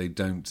something that they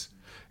don't...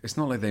 It's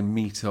not like they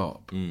meet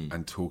up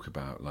and talk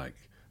about, like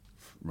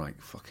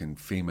fucking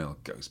female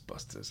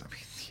Ghostbusters. I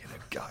mean, you know,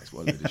 guys,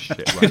 what a load of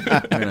shit.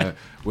 Right?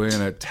 We're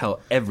gonna tell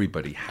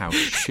everybody how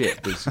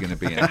shit this is gonna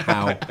be and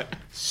how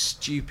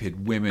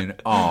stupid women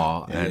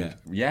are. And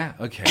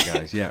okay,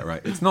 guys,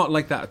 right. It's not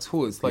like that at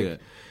all. It's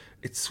like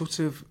it's sort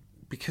of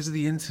because of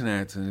the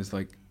internet, and it's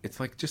like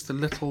just a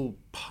little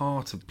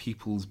part of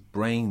people's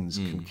brains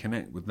can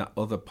connect with that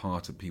other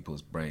part of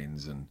people's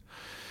brains, and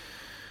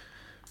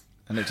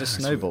it just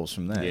snowballs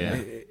from there. Yeah,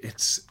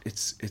 it's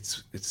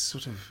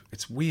sort of,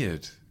 it's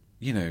weird.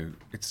 You know,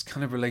 it's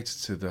kind of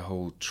related to the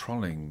whole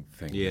trolling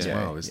thing as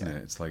well, isn't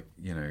it? It's like,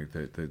 you know,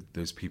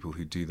 those people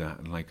who do that,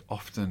 and like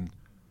often,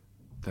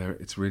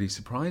 it's really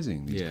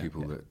surprising these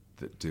people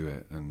that do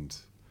it, and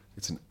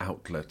it's an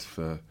outlet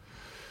for.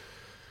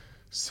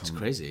 It's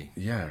crazy.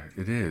 Yeah,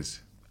 it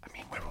is. I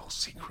mean, we're all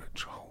secret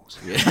trolls.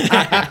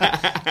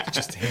 box.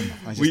 Just him.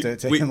 I just do it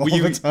to him all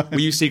the time. Were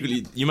you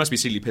secretly? You must be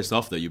secretly pissed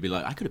off though. You'd be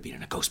like, I could have been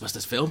in a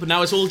Ghostbusters film, but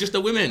now it's all just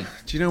the women.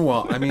 Do you know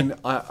what? I mean,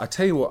 I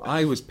tell you what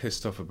I was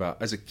pissed off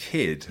about. As a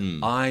kid,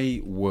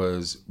 I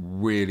was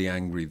really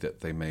angry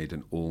that they made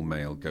an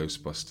all-male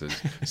Ghostbusters.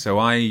 So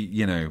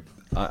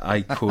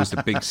I caused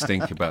a big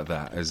stink about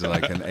that as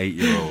like an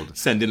 8-year-old.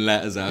 Sending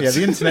letters out. Yeah,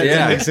 the internet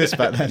didn't exist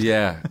back then.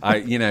 Yeah,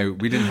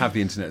 we didn't have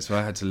the internet, so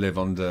I had to live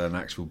under an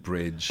actual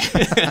bridge.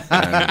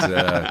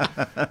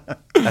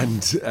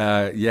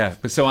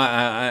 But so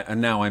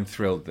and now I'm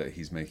thrilled that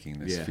he's making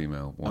this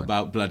female one.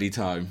 About bloody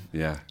time.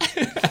 Yeah.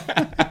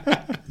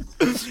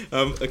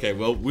 Okay,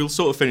 well, we'll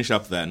sort of finish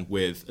up then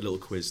with a little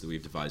quiz that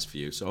we've devised for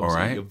you. So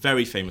obviously you're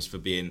very famous for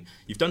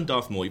you've done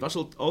Darth Maul. You've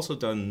also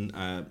done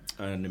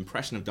an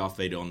impression of Darth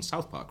Vader on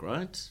South Park,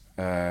 right?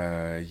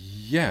 I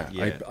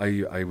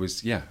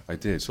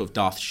did. Sort of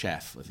Darth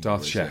Chef. I think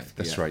Darth Chef,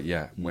 that's right,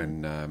 yeah.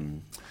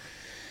 When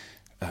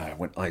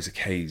Isaac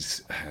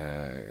Hayes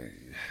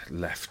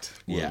left,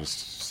 was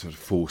sort of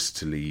forced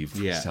to leave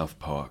South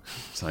Park,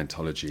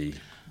 Scientology.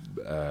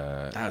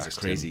 That was a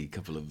crazy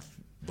couple of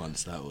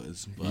months that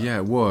was. But yeah,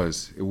 it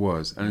was,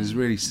 and it was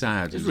really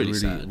sad. It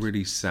was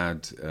really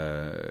sad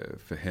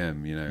for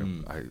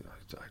him. I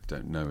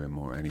don't know him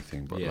or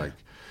anything, but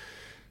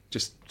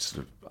just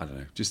sort of, I don't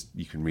know, just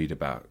you can read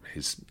about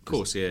his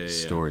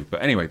story.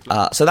 But anyway.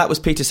 So that was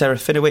Peter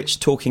Serafinowicz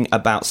talking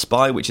about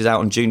Spy, which is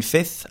out on June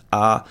 5th.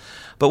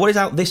 But what is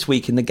out this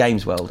week in the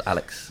games world,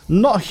 Alex?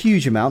 Not a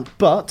huge amount,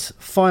 but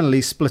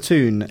finally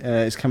Splatoon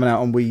is coming out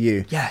on Wii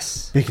U.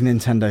 Yes. Big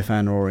Nintendo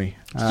fan, Rory.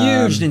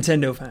 Huge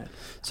Nintendo fan.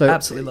 So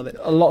absolutely love it.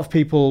 A lot of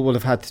people will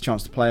have had the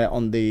chance to play it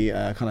on the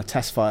kind of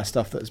test fire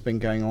stuff that's been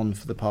going on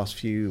for the past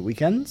few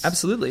weekends.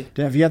 Absolutely.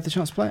 Have you had the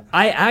chance to play it?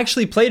 I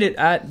actually played it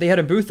they had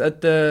a booth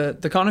at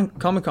the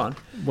Comic-Con.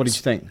 What did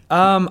you think?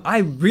 I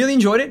really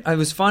enjoyed it. It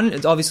was fun.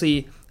 It's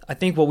obviously, I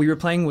think what we were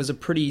playing was a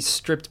pretty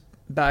stripped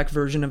back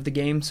version of the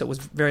game, so it was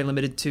very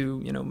limited to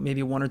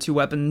maybe 1 or 2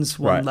 weapons,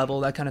 one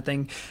level, that kind of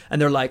thing.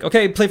 And they're like,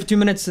 okay, play for 2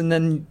 minutes, and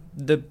then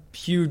the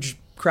huge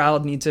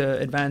crowd need to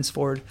advance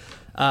forward.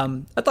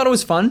 I thought it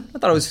was fun. I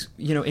thought it was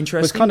interesting.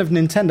 It was kind of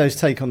Nintendo's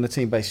take on the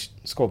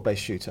team-based,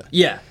 squad-based shooter.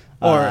 Yeah.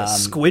 Or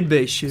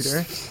squid-based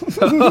shooter.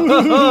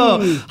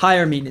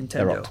 Hire me, Nintendo.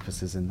 There are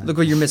octopuses in there. Look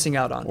what you're missing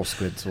out on. Or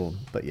squids, a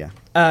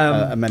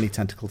many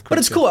tentacled creature. But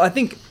it's cool. I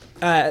think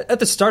at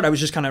the start I was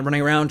just kind of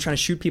running around trying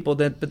to shoot people,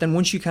 but then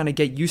once you kind of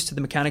get used to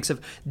the mechanics of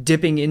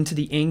dipping into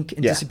the ink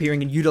and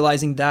disappearing and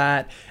utilizing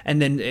that,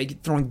 and then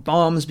throwing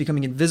bombs,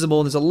 becoming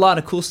invisible, there's a lot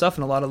of cool stuff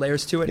and a lot of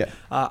layers to it. Yeah.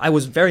 I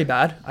was very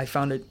bad. I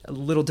found it a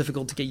little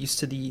difficult to get used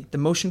to the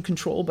motion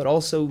control, but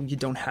also you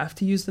don't have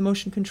to use the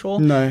motion control.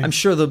 No. I'm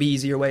sure there'll be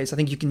easier ways. I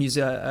think you can use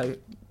a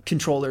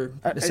controller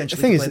essentially.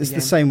 The thing is, it's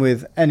the same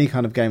with any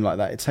kind of game like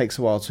that. It takes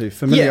a while to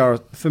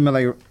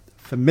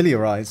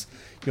familiarize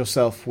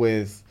yourself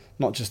with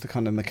not just the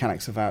kind of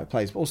mechanics of how it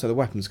plays, but also the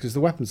weapons, because the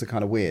weapons are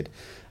kind of weird.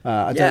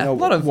 I don't know a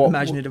lot of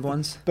imaginative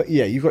ones. But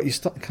yeah, you've got your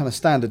kind of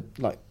standard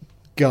like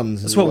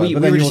guns. That's what we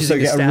but then we you were also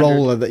get a standard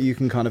roller that you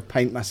can kind of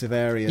paint massive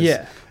areas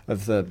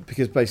of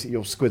because basically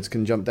your squids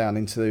can jump down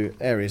into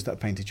areas that are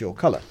painted your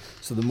colour.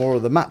 So the more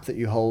of the map that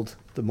you hold,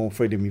 the more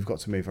freedom you've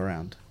got to move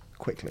around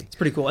quickly. It's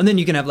pretty cool. And then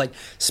you can have like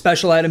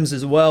special items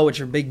as well, which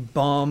are big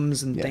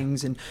bombs and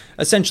things. And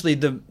essentially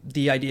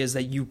the idea is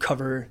that you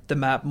cover the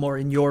map more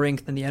in your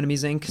ink than the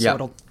enemy's ink, so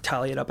it'll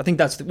tally it up. I think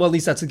at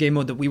least that's the game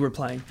mode that we were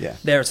playing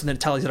there. So then it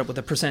tallies it up with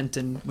a percent,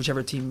 and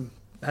whichever team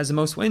has the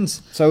most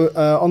wins. So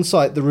on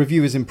site, the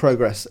review is in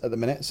progress at the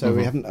minute, so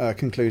we haven't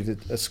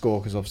concluded a score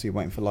because obviously we're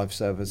waiting for live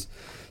servers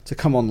to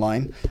come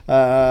online.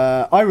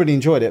 I really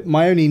enjoyed it.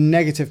 My only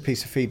negative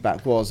piece of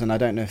feedback was, and I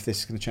don't know if this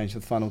is going to change for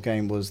the final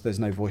game, was there's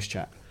no voice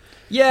chat.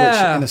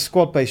 Yeah. Which in a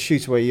squad-based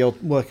shooter where you're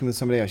working with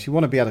somebody else, you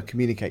want to be able to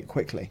communicate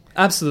quickly.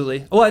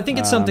 Absolutely. Well, I think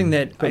it's something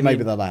that... But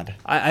maybe they'll add.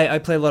 I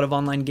play a lot of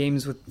online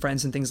games with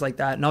friends and things like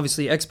that, and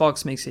obviously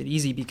Xbox makes it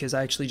easy because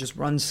I actually just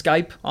run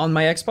Skype on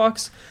my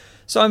Xbox.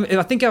 So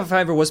I think if I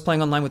ever was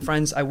playing online with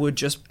friends, I would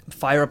just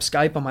fire up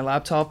Skype on my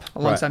laptop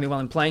alongside me while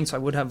I'm playing, so I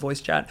would have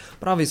voice chat.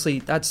 But obviously,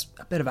 that's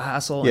a bit of a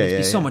hassle. And it'd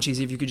be so much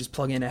easier if you could just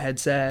plug in a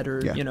headset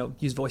or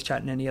use voice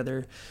chat in any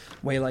other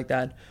way like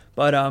that.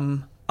 But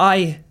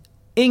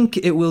Ink,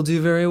 it will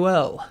do very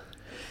well.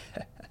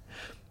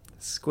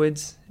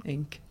 Squids,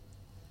 Ink.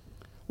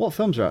 What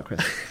films are out,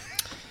 Chris?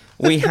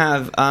 We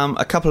have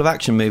a couple of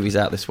action movies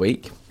out this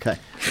week. Okay.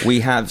 We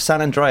have San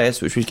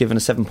Andreas, which was given a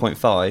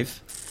 7.5,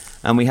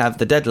 and we have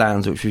The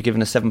Deadlands, which was given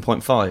a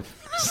 7.5.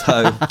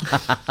 So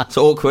it's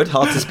awkward,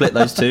 hard to split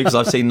those two because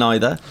I've seen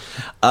neither.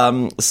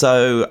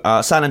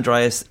 San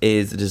Andreas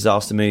is a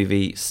disaster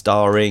movie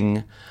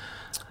starring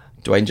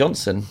Dwayne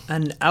Johnson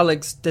and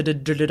Alexandra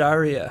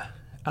Daddario.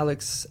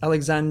 It's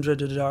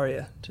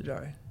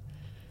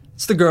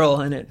the girl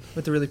in it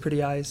with the really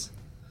pretty eyes.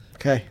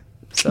 Okay.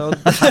 So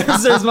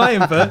there's my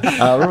input.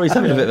 Rory's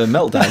having a bit of a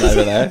meltdown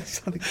over there.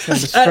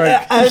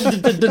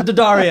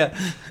 Daddario.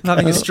 I'm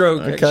having a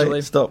stroke, actually.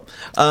 Okay, stop.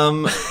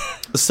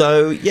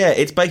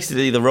 It's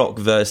basically The Rock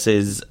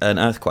versus an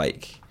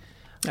earthquake.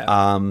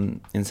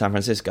 in San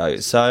Francisco.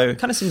 So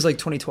kind of seems like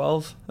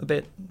 2012, a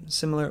bit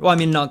similar. Well, I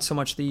mean, not so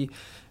much the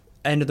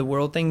end of the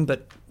world thing,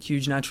 but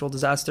huge natural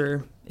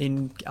disaster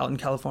out in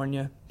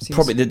California.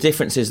 Probably the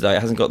difference is, though,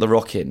 it hasn't got The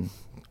Rock in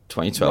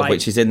 2012,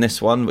 which is in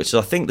this one, which is,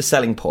 I think, the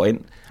selling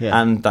point.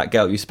 And that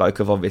girl you spoke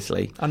of,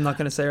 obviously. I'm not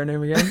going to say her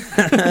name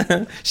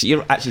again. She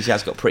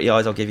has got pretty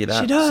eyes, I'll give you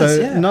that. She does,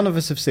 so none of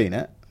us have seen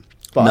it,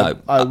 but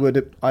no.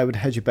 I would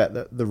hedge a bet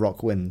that The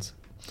Rock wins.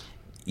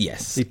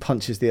 Yes. He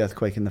punches the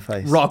earthquake in the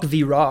face. Rock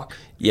v. Rock.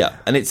 Yeah,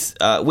 and it's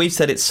we've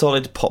said it's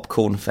solid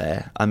popcorn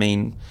fare. I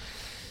mean,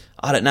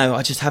 I don't know.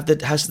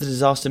 Has the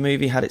disaster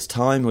movie had its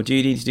time, or do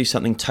you need to do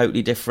something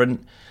totally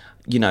different?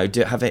 You know,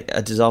 have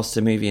a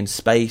disaster movie in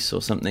space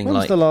or something when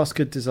like. Was the last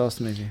good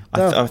disaster movie?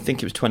 I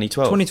think it was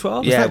 2012.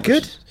 2012? Yeah, was that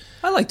good?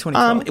 I like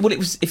 2012. Well, it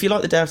was. If you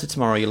like The Day After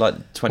Tomorrow, you like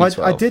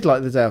 2012. I did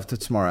like The Day After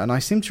Tomorrow, and I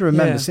seem to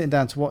remember sitting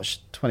down to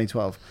watch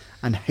 2012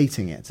 and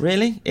hating it.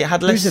 Really? It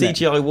had less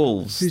CGI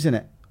wolves. Who's in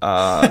it?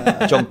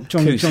 John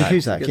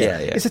Cusack. Yeah.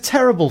 It's a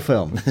terrible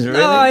film. Really?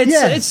 No,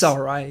 it's all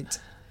right.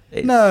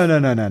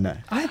 No.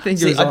 I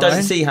think I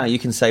don't see how you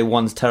can say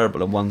one's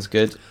terrible and one's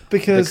good.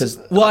 Because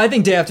well, I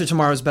think Day After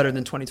Tomorrow is better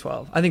than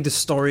 2012. I think the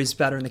story's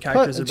better and the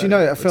characters are better. Do you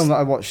know a film that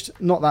I watched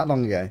not that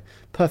long ago?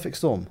 Perfect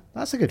Storm.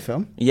 That's a good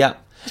film. Yeah.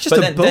 It's just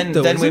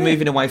then we're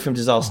moving away from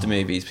disaster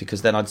movies,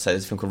 because then I'd say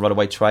there's a film called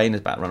Runaway Train.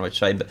 It's about Runaway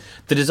Train. But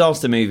the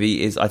disaster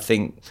movie is, I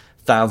think,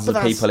 thousands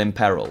of people in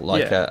peril.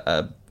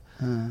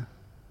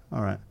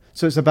 All right.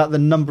 So it's about the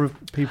number of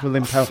people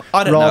in peril.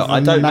 I don't know. I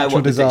don't know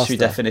what the disaster.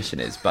 dictionary definition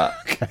is, but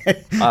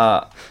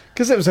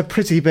because it was a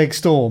pretty big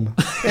storm.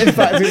 In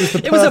fact,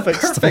 it was the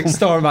perfect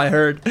storm. I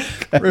heard.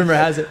 Rumor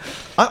has it.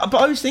 But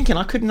I was thinking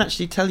I couldn't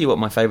actually tell you what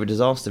my favourite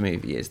disaster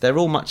movie is. They're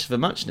all much of a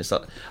muchness.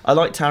 I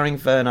like Towering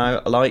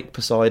Inferno. I like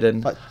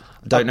Poseidon. I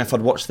don't know if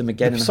I'd watch them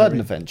again. The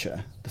Poseidon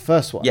Adventure, the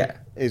first one,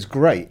 is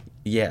great.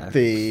 Yeah.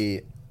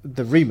 The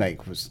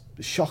remake was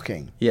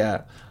shocking.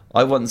 Yeah.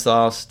 I once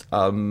asked.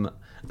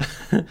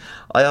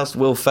 I asked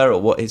Will Ferrell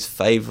what his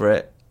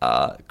favourite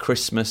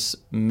Christmas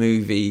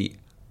movie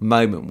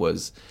moment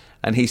was,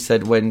 and he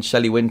said when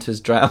Shelley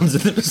Winters drowns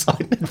in the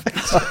Poseidon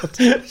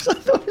Adventure. Which I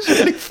thought was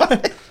really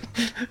funny.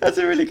 That's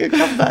a really good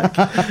comeback.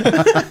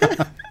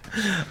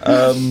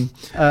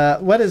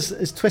 What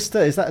is Twister?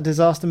 Is that a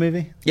disaster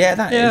movie? Yeah,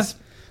 that is.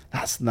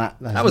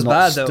 That was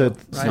bad though.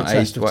 It's not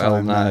aged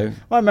well. No,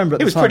 I remember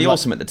it was pretty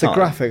awesome at the time.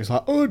 The graphics,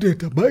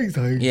 it's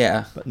amazing.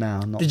 Yeah, but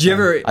now not. Did you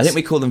ever? I think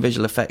we call them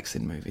visual effects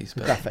in movies.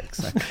 But.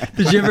 Graphics. Okay.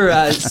 Did you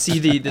ever see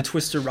the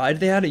Twister ride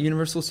they had at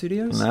Universal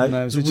Studios? No, it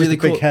was really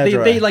cool.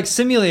 Big they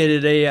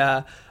simulated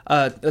a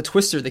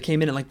Twister that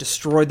came in and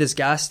destroyed this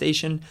gas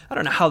station. I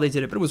don't know how they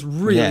did it, but it was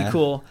really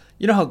cool.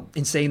 You know how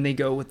insane they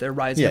go with their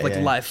rides? They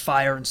have live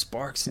fire and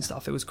sparks and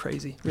stuff. It was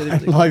crazy. Really,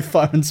 really cool. Live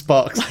fire and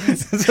sparks.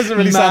 It doesn't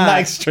really sound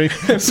that extreme.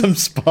 Some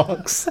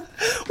sparks.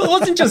 Well, it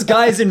wasn't just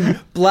guys in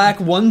black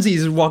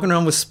onesies walking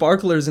around with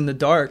sparklers in the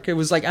dark. It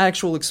was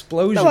actual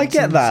explosions. No, I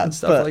get that, and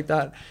stuff like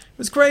that. It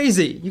was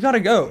crazy. You got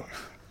to go.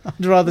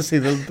 I'd rather see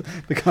the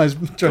guys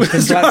dressed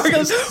in black.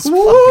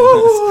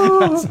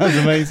 That sounds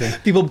amazing.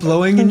 People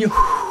blowing in you.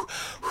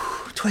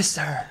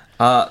 Twister.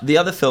 The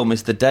other film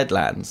is The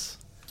Deadlands,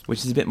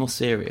 which is a bit more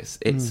serious.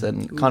 It's a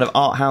kind of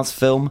art house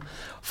film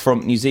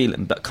from New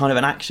Zealand, but kind of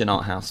an action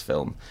art house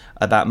film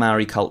about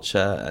Maori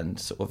culture and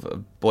sort of a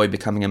boy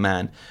becoming a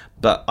man.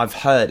 But I've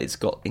heard it's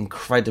got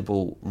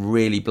incredible,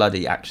 really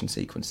bloody action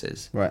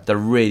sequences. Right. They're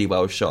really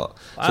well shot.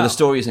 Wow. So the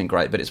story isn't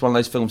great, but it's one of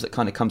those films that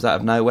kind of comes out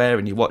of nowhere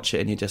and you watch it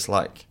and you're just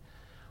like,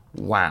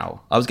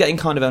 wow. I was getting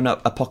kind of an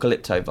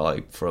Apocalypto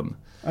vibe from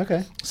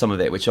some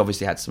of it, which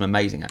obviously had some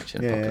amazing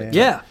action.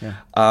 Yeah.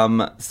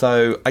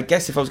 So I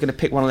guess if I was going to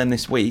pick one of them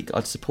this week,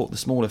 I'd support the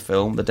smaller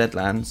film, The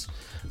Deadlands,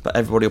 but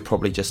everybody will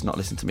probably just not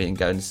listen to me and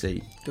go and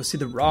see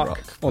The Rock.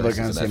 Or they're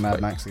going to see Mad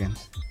Max again.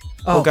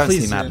 Or go and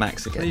see Mad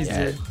Max again.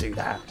 Please do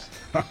that.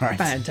 All right.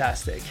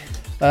 Fantastic.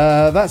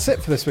 That's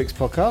it for this week's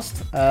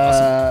podcast.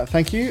 Awesome.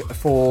 Thank you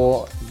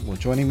for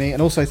joining me,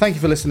 and also thank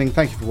you for listening.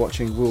 Thank you for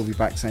watching. We'll be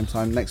back same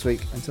time next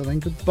week. Until then,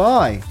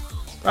 goodbye.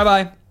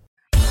 Bye-bye.